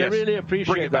team. Yes. They really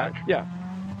appreciate that. Back. Yeah.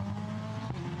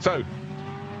 So,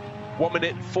 1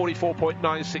 minute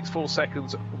 44.964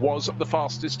 seconds was the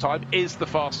fastest time, is the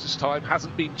fastest time,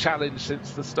 hasn't been challenged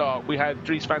since the start. We had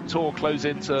Dries van Tor close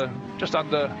into just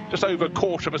over a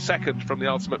quarter of a second from the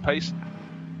ultimate pace.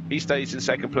 He stays in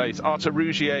second place. Arthur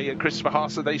Rougier and Christopher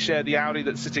Haase, they share the Audi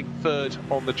that's sitting third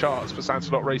on the charts for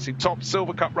Sansalot Racing. Top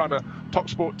Silver Cup runner, Top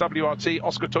Sport WRT,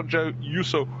 Oscar Tonjo,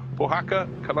 Yuso Pohaka,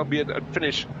 Colombian and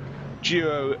Finnish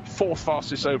duo, fourth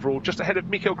fastest overall, just ahead of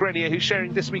Michael Grenier, who's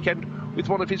sharing this weekend with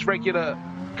one of his regular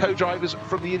co-drivers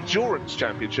from the Endurance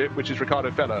Championship, which is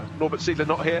Ricardo Feller. Norbert Siedler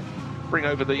not here, bring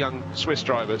over the young Swiss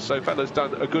driver. So Feller's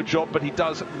done a good job, but he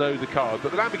does know the car.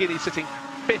 But the Lamborghini is sitting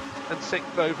 5th and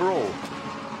 6th overall.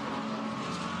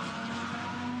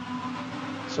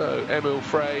 So Emil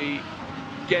Frey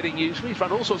getting used. He's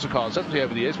run all sorts of cars, hasn't he,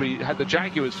 over the years? We had the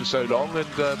Jaguars for so long, and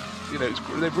you know,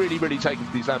 they've really taken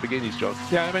to these Lamborghinis, John.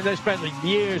 Yeah, I mean, they spent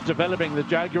years developing the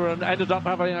Jaguar and ended up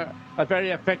having a very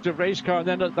effective race car, and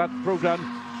then that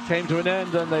program came to an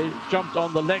end, and they jumped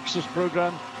on the Lexus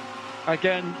program.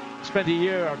 Again, spent a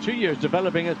year or 2 years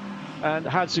developing it, and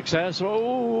had success.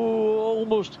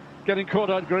 Almost getting caught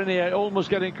out, Grenier, almost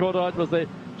getting caught out with the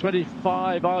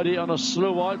 25 Audi on a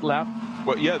slow out lap.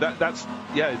 Well, yeah, that's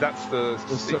the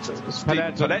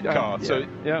Stephen Paulette car. So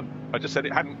yeah, I just said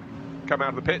it hadn't come out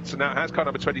of the pits, and now it has. Car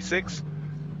number 26.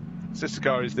 Sister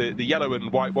car is the yellow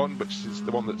and white one, which is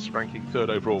the one that's ranking third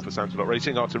overall for Sansalot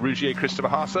Racing. Arthur Rougier, Christopher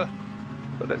Haase.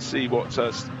 But let's see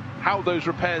how those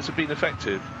repairs have been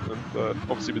effective. And,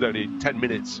 obviously, with only 10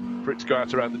 minutes for it to go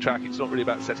out around the track, it's not really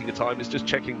about setting a time. It's just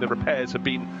checking the repairs have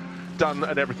been done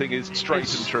and everything is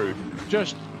straight and true.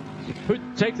 Just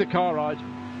take the car out.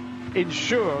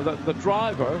 Ensure that the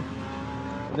driver,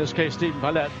 in this case Stephen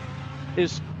Paulette,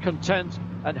 is content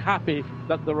and happy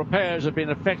that the repairs have been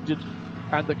effected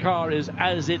and the car is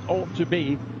as it ought to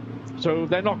be. So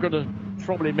they're not going to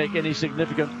probably make any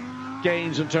significant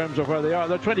gains in terms of where they are.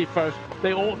 They're 21st.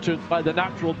 They ought to, by the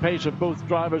natural pace of both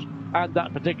drivers and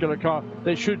that particular car,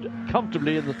 they should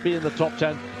comfortably be in the top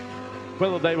 10.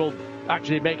 Whether they will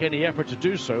actually make any effort to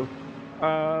do so,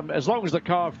 as long as the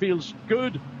car feels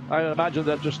good, I imagine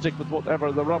they'll just stick with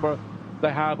whatever the rubber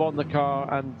they have on the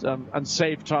car and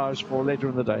save tyres for later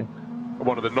in the day.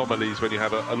 One of the anomalies when you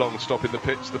have a long stop in the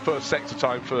pits. The first sector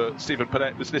time for Stephen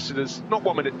Paulette was listed as not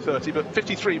 1 minute 30, but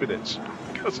 53 minutes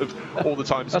because of all the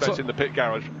time spent in the pit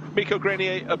garage. Michael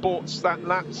Grenier aborts that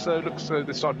lap, so it looks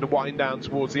they're starting to wind down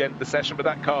towards the end of the session. But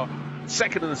that car,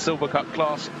 second in the Silver Cup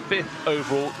class, 5th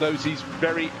overall, knows he's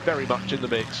very much in the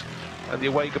mix. And the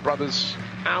Awega brothers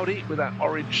Audi with that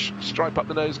orange stripe up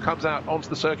the nose comes out onto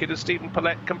the circuit as Stephen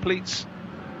Paulette completes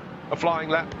a flying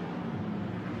lap.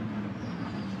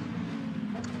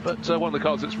 But one of the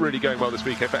cars that's really going well this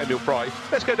weekend for Emil Frey.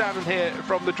 Let's go down and hear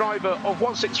from the driver of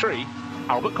 163,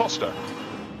 Albert Costa.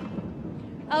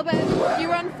 Albert, you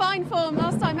were on fine form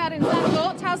last time out in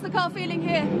Zandvoort. How's the car feeling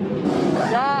here?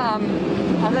 Yeah,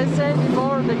 as I said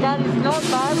before, the car is not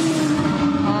bad.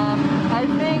 I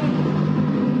think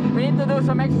we need to do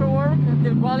some extra work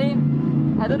until quali.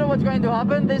 I don't know what's going to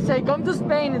happen. They say come to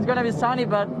Spain, it's going to be sunny,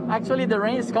 but actually the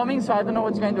rain is coming, so I don't know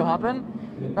what's going to happen.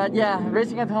 But yeah,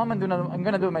 racing at home, I'm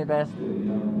going to do my best.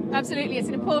 Absolutely, it's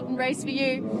an important race for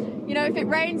you. You know, if it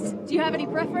rains, do you have any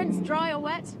preference, dry or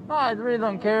wet? Oh, I really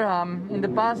don't care. In the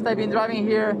past, I've been driving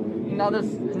here in other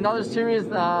series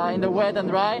in the wet and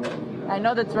dry. I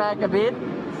know the track a bit,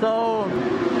 so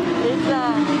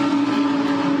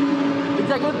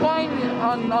it's a good point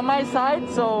on my side.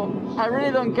 So I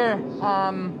really don't care.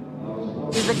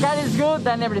 If the car is good,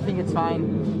 then everything is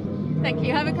fine. Thank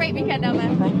you. Have a great weekend,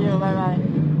 Albert. Thank you. Bye bye.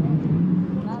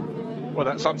 Well,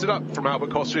 that sums it up from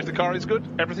Albert Costa. If the car is good,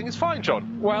 everything is fine,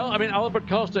 John. Well, I mean, Albert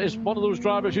Costa is one of those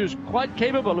drivers who's quite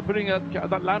capable of putting that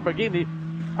Lamborghini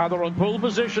either on pole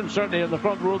position, certainly in the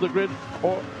front row of the grid,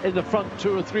 or in the front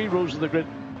 2 or 3 rows of the grid.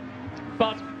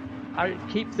 But I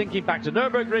keep thinking back to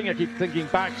Nürburgring, I keep thinking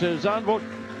back to Zandvoort.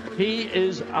 He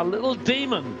is a little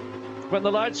demon when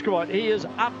the lights go out. He is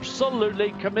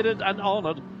absolutely committed and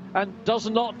honoured and does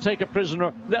not take a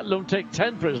prisoner, let alone take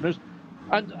 10 prisoners.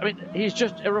 And I mean, he's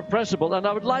just irrepressible. And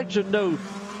I would like to know,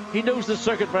 he knows the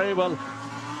circuit very well.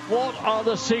 What are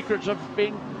the secrets of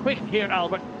being quick here,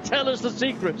 Albert? Tell us the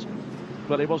secrets.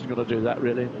 Well, he wasn't going to do that,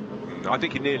 really. I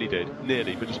think he nearly did,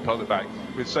 but just pulled it back.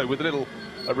 So with a little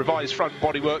revised front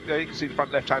bodywork there, you can see the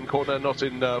front left-hand corner, not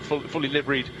in fully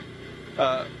liveried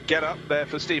get-up there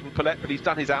for Stephen Paulette, but he's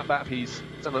done his out-lap. He's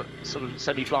done a sort of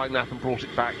semi-flying lap and brought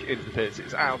it back into the pits.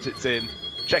 It's out, it's in.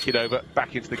 Check it over,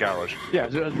 back into the garage. Yeah,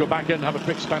 go back in, have a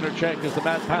quick spanner check, because the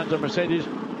Mad Panda Mercedes,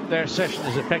 their session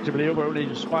is effectively over, only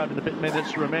just 5 and a bit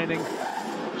minutes remaining.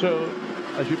 So,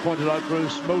 as you pointed out,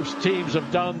 Bruce, most teams have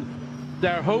done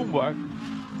their homework.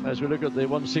 As we look at the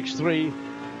 163,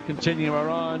 continuing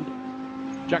around,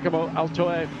 Giacomo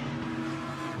Altoe.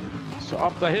 So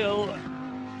up the hill,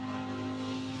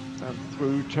 and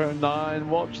through turn 9,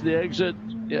 watch the exit.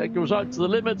 Yeah, it goes out to the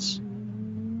limits.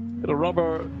 Bit of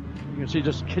rubber. You can see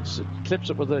just clips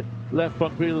it with the left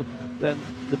front wheel, then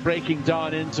the braking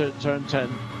down into turn 10.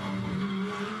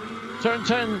 Turn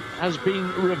 10 has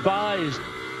been revised.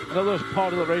 Another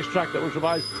part of the racetrack that was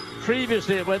revised.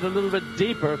 Previously it went a little bit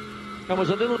deeper and was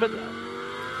a little bit,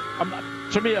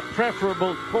 to me, a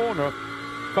preferable corner.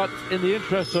 But in the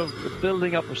interest of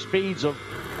building up the speeds of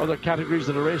other categories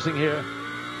that are racing here,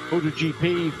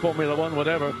 MotoGP, Formula 1,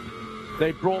 whatever,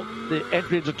 they brought the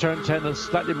entry into turn 10 and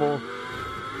slightly more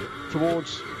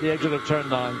towards the exit of turn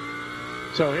 9.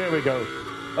 So here we go.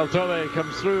 Altoe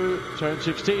comes through turn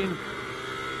 16,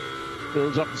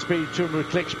 builds up the speed, 200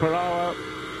 clicks per hour,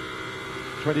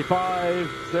 25,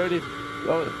 30.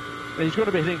 Oh, he's going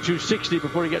to be hitting 260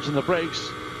 before he gets on the brakes,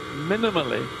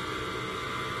 minimally.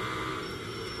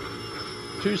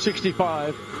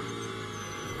 265.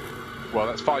 Well,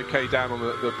 that's 5k down on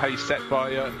the pace set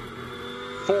by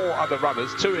 4 other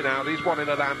runners, 2 in Audis, 1 in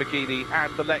a Lamborghini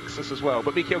and the Lexus as well.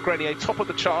 But Michael Grenier, top of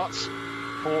the charts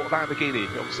for Lamborghini,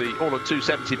 obviously all on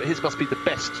 270, but his must be the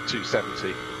best 270.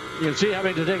 You can see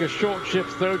having to take a short shift,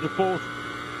 3rd to 4th,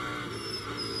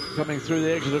 coming through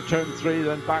the exit of turn 3,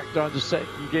 then back down to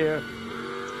 2nd gear.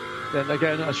 Then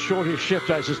again, a shortish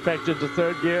shift, I suspect, into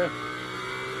 3rd gear.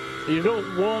 You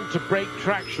don't want to break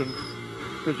traction,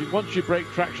 because once you break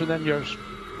traction, then your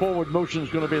forward motion is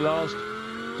going to be lost.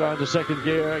 Down to 2nd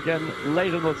gear, again,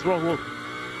 late on the throttle.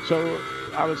 So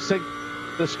I would think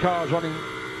this car is running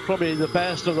probably the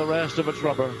best of the rest of its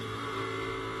rubber.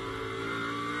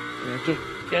 Just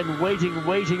again,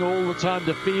 waiting all the time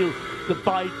to feel the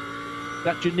bite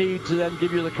that you need to then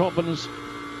give you the confidence.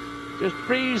 Just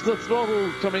freeze the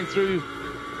throttle coming through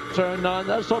turn 9.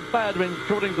 That's not bad. I mean,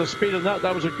 according to the speed of that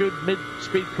was a good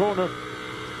mid-speed corner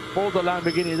for the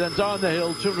Lamborghini. Then down the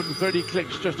hill, 230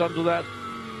 clicks just under that.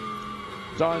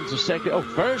 Down to 2nd,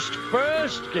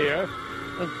 first gear,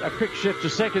 and a quick shift to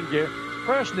 2nd gear.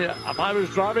 Personally, if I was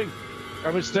driving, I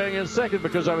was staying in 2nd,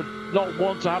 because I would not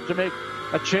want to have to make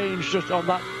a change just on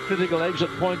that critical exit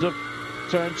point of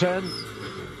turn 10.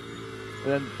 And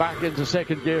then back into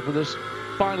 2nd gear for this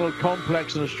final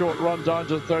complex and a short run down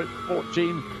to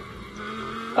 14.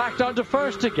 Back down to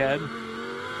 1st again.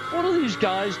 What are these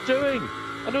guys doing?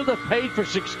 I know they're paid for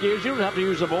 6 gears. You don't have to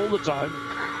use them all the time.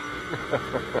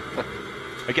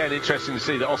 Again, interesting to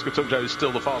see that Oscar Tungjo is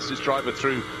still the fastest driver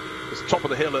through the top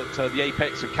of the hill at the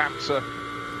apex of Kamsa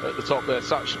at the top there.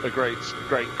 Such a great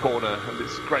corner, and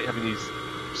it's great having these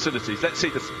facilities. Let's see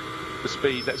the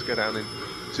speed. Let's go down in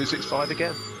 265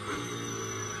 again.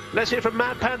 Let's hear from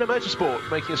Mad Panda Motorsport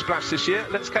making a splash this year.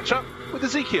 Let's catch up with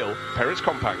Ezekiel Perez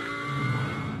Compact.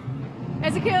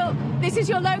 Ezekiel, this is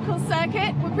your local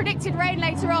circuit. We're predicted rain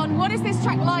later on. What is this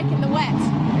track like in the wet?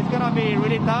 It's going to be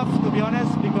really tough, to be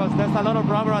honest, because there's a lot of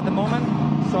rubber at the moment.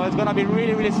 so it's going to be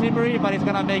really, really slippery, but it's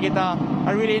going to make it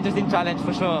a really interesting challenge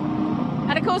for sure.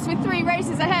 And of course, with 3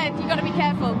 races ahead, you've got to be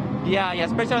careful. Yeah,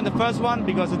 especially on the first one,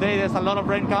 because today there's a lot of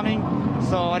rain coming.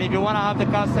 So, and if you want to have the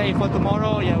car safe for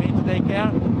tomorrow, yeah, we need to take care.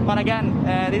 But again,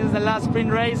 this is the last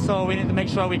sprint race, so we need to make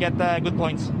sure we get good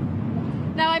points.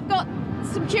 Now, I've got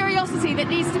some curiosity that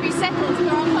needs to be settled for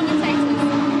our commentators.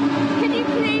 Can you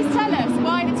please tell us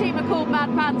why the team are called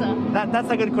Mad Panda? That's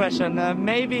a good question.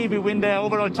 Maybe if we win the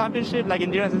overall championship, like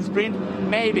endurance and sprint,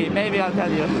 maybe I'll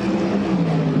tell you.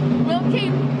 We'll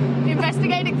keep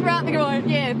investigating throughout the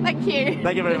year. Thank you.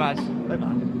 Thank you very much.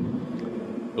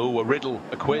 Oh, a riddle,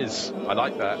 a quiz. I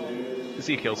like that.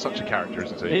 Ezekiel's such a character,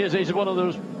 isn't he? He is. He's one of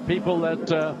those people that,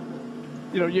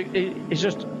 he's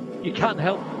just, you can't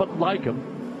help but like him.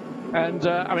 And,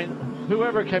 I mean,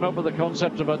 whoever came up with the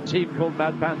concept of a team called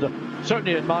Mad Panda,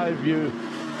 certainly in my view,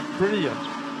 brilliant.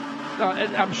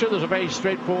 I'm sure there's a very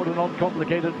straightforward and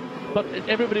uncomplicated, but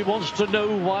everybody wants to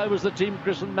know why was the team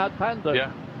christened Mad Panda.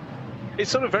 Yeah. It's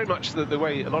sort of very much the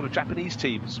way a lot of Japanese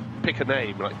teams pick a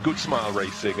name, like Good Smile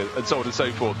Racing and so on and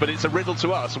so forth. But it's a riddle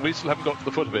to us, and we still haven't got to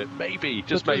the foot of it. Maybe,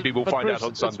 just maybe, we'll find out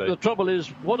on Sunday. The trouble is,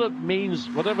 what it means,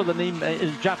 whatever the name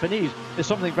is Japanese, is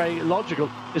something very logical.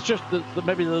 It's just that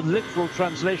maybe the literal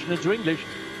translation into English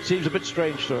seems a bit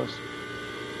strange to us.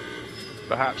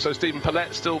 Perhaps. So Stephen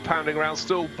Paulette still pounding around,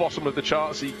 still bottom of the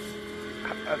charts. He,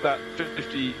 at that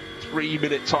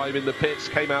 53-minute time in the pits,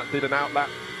 came out, did an outlap,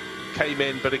 came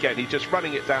in, but again, he's just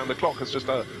running it down. The clock has just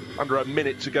under a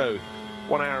minute to go.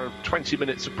 1 hour and 20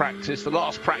 minutes of practice. The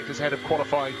last practice ahead of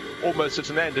qualifying almost at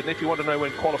an end. And if you want to know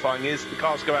when qualifying is, the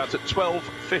cars go out at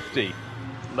 12:50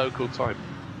 local time.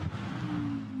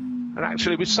 And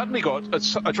actually, we've suddenly got a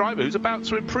driver who's about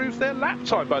to improve their lap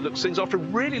time by the looks of things after a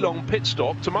really long pit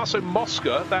stop. Tommaso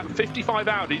Mosca, that 55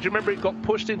 Audi, do you remember it got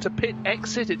pushed into pit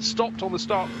exit? It stopped on the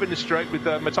start-finish straight with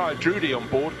Matteo Drudi on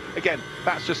board. Again,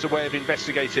 that's just a way of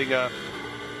investigating,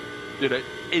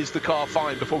 is the car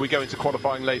fine before we go into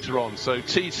qualifying later on. So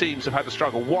T teams have had a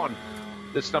struggle. One,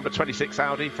 this number 26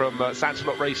 Audi from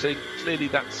Sansalot Racing. Clearly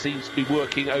that seems to be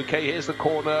working okay. Here's the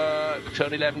corner,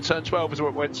 turn 11, turn 12 is where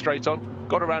it went straight on.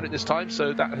 Got around it this time,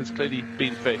 so that has clearly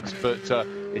been fixed. But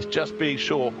it's just being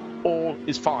sure all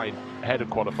is fine ahead of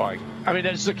qualifying. I mean,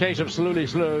 it's a case of slowly,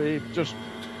 just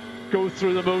go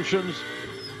through the motions.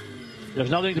 There's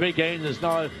nothing to be gained. There's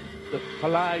now, the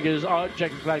flag is out,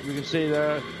 checkered flag we can see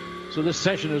there. So this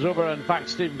session is over. In fact,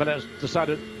 Stephen Vanez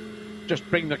decided just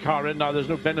bring the car in now. There's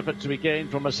no benefit to be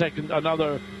gained from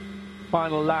another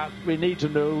final lap. We need to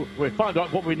know, we found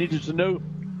out what we needed to know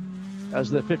as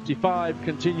the 55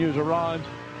 continues around.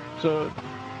 So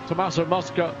Tommaso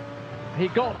Mosca, he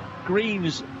got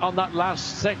greens on that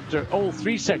last sector, all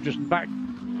 3 sectors in fact,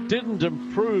 didn't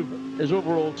improve his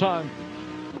overall time.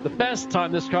 The best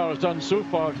time this car has done so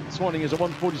far this morning is a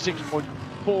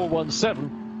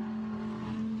 146.417.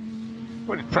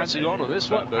 Well, he's pressing on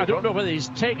this one. I don't know whether he's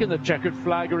taken the checkered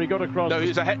flag or he got across. No, he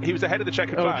was ahead of the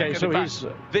checkered flag. Okay, so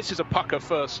this is a pucker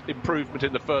first improvement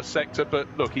in the first sector, but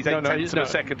look, he's 8 tenths of a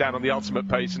second down on the ultimate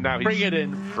pace, and now he's bring it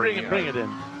in.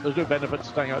 There's no benefit to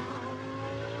staying out.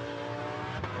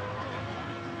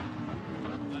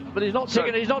 But he's not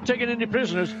taking any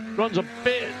prisoners. Runs a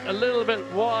little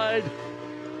bit wide,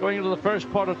 going into the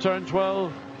first part of turn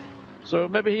 12. So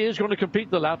maybe he is going to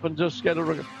compete the lap and just get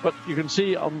a. But you can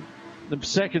see on the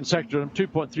second sector, I'm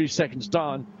 2.3 seconds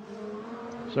down.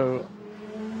 So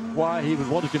why he would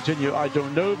want to continue, I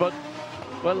don't know. But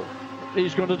well,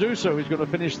 he's going to do so. He's going to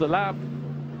finish the lap.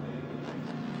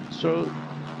 So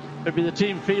maybe the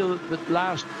team feel that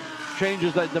last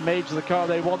changes that they made to the car,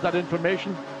 they want that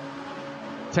information.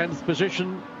 10th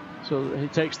position, so he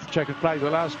takes the checkered flag, the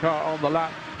last car on the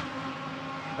lap,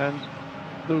 and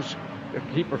those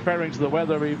keep referring to the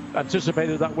weather. We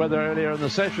anticipated that weather earlier in the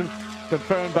session,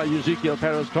 confirmed by Ezekiel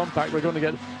Perez Compact. We're going to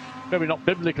get maybe not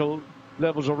biblical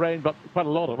levels of rain, but quite a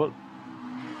lot of it.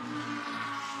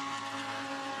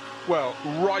 Well,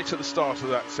 right at the start of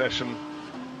that session,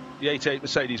 the 88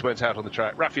 Mercedes went out on the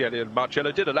track. Raffaele and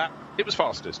Marcello did a lap. It was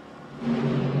fastest.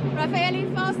 Raffaele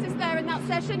fastest there in that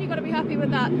session. You've got to be happy with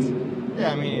that.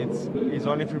 Yeah, I mean, it's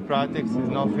only free practice. It's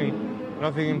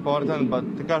nothing important,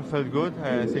 but the car felt good.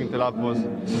 I think the lap was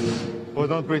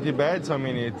not pretty bad. So I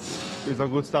mean, it's a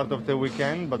good start of the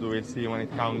weekend, but we will see when it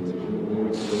counts.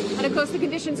 And of course, the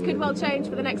conditions could well change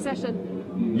for the next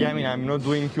session. Yeah, I mean, I'm not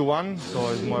doing Q1, so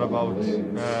it's more about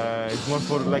it's more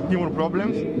for like teamwork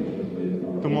problems.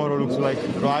 Tomorrow looks like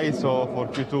dry, so for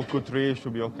Q2, Q3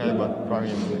 should be okay, but I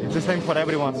mean, it's the same for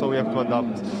everyone, so we have to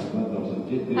adapt.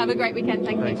 Have a great weekend,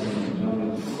 thank you.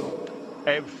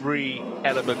 Every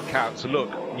element counts.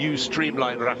 Look, new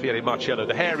streamlined Raffaele Marcello.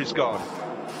 The hair is gone.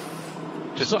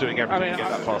 just doing everything to get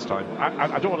that fast time.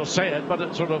 I don't want to say it, but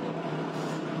it sort of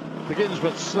begins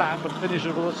with slap and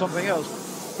finishes with something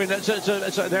else. I mean, it's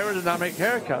an aerodynamic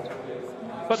haircut.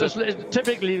 But it's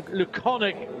typically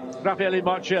laconic. Raffaele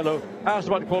Marciello asked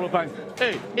about qualifying.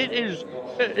 Hey,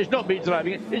 it's not me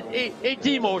driving. It's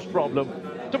Timo's problem.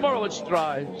 Tomorrow it's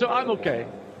dry, so I'm okay.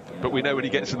 But we know when he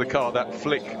gets in the car,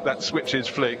 that switch is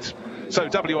flicked. So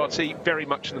WRT very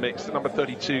much in the mix. The number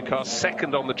 32 car,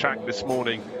 second on the track this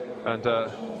morning. And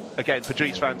again, for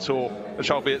Dries van Tor and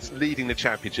Charles Weerts leading the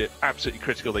championship. Absolutely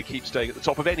critical. They keep staying at the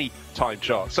top of any time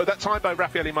chart. So that time by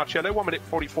Raffaele Marciello, 1 minute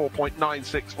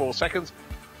 44.964 seconds.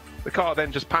 The car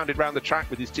then just pounded around the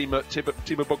track with his Timo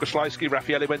Boguslawski.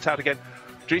 Raffaele went out again.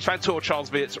 Dries van Tor,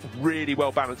 Charles Weerts, really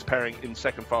well-balanced pairing in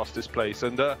second fastest place.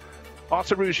 And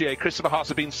Arthur Rougier, Christopher Haas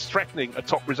have been threatening a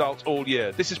top result all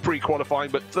year. This is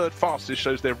pre-qualifying, but third fastest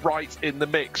shows they're right in the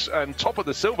mix. And top of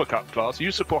the Silver Cup class,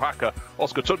 Yusuf Pohaka,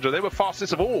 Oscar Tundra, they were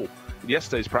fastest of all in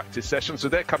yesterday's practice session, so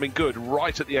they're coming good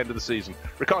right at the end of the season.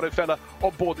 Ricardo Feller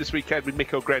on board this weekend with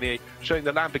Michael Grenier, showing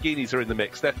the Lamborghinis are in the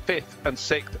mix. They're 5th and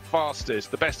 6th fastest.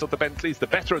 The best of the Bentleys, the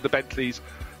better of the Bentleys.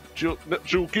 Jules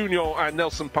Gugnon and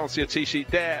Nelson Panciatici,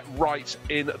 they're right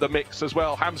in the mix as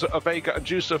well. Hamza Ovega and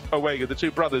Yusuf Ovega, the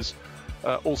two brothers,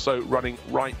 also running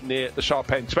right near the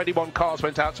sharp end. 21 cars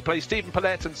went out to play. Stephen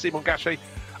Paulette and Simon Gachet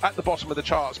at the bottom of the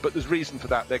charts, but there's reason for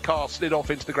that. Their car slid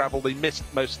off into the gravel. They missed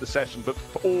most of the session, but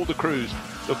for all the crews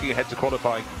looking ahead to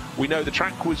qualifying, we know the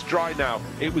track was dry now.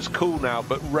 It was cool now,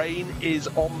 but rain is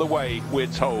on the way, we're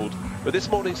told. But this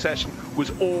morning's session was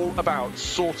all about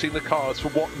sorting the cars for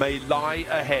what may lie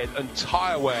ahead, and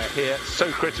tyre wear here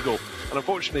so critical. And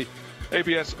unfortunately,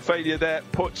 ABS failure there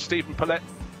put Stephen Paulette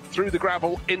through the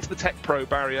gravel into the Tech Pro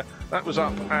barrier. That was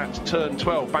up at turn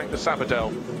 12, back to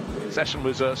Sabadell. Session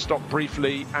was stopped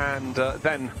briefly, and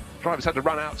then drivers had to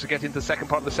run out to get into the second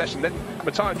part of the session. Then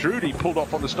Matthias Drudy pulled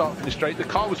off on the start-finish straight. The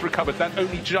car was recovered. That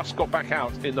only just got back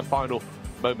out in the final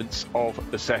moments of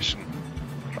the session.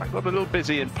 Track got a little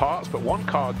busy in parts, but one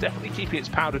car definitely keeping its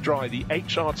powder dry. The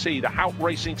HRT, the Hout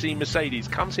Racing Team Mercedes,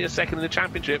 comes here second in the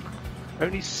championship.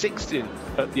 Only 16th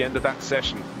at the end of that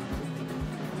session.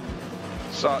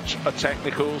 Such a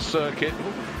technical circuit.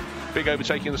 Big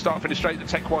overtaking in the start-finish straight. The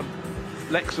Tech 1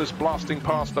 Lexus blasting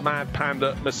past the Mad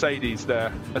Panda Mercedes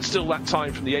there. And still that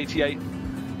time from the 88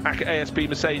 ASP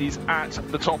Mercedes at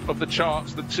the top of the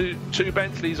charts. The two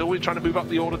Bentleys always trying to move up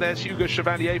the order. There's Hugo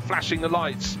Chevalier flashing the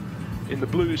lights in the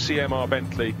blue CMR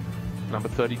Bentley. Number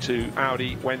 32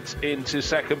 Audi went into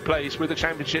second place with the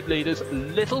championship leaders.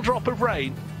 Little drop of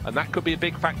rain, and that could be a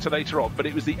big factor later on. But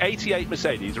it was the 88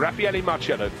 Mercedes, Raffaele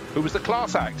Marciello, who was the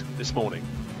class act this morning.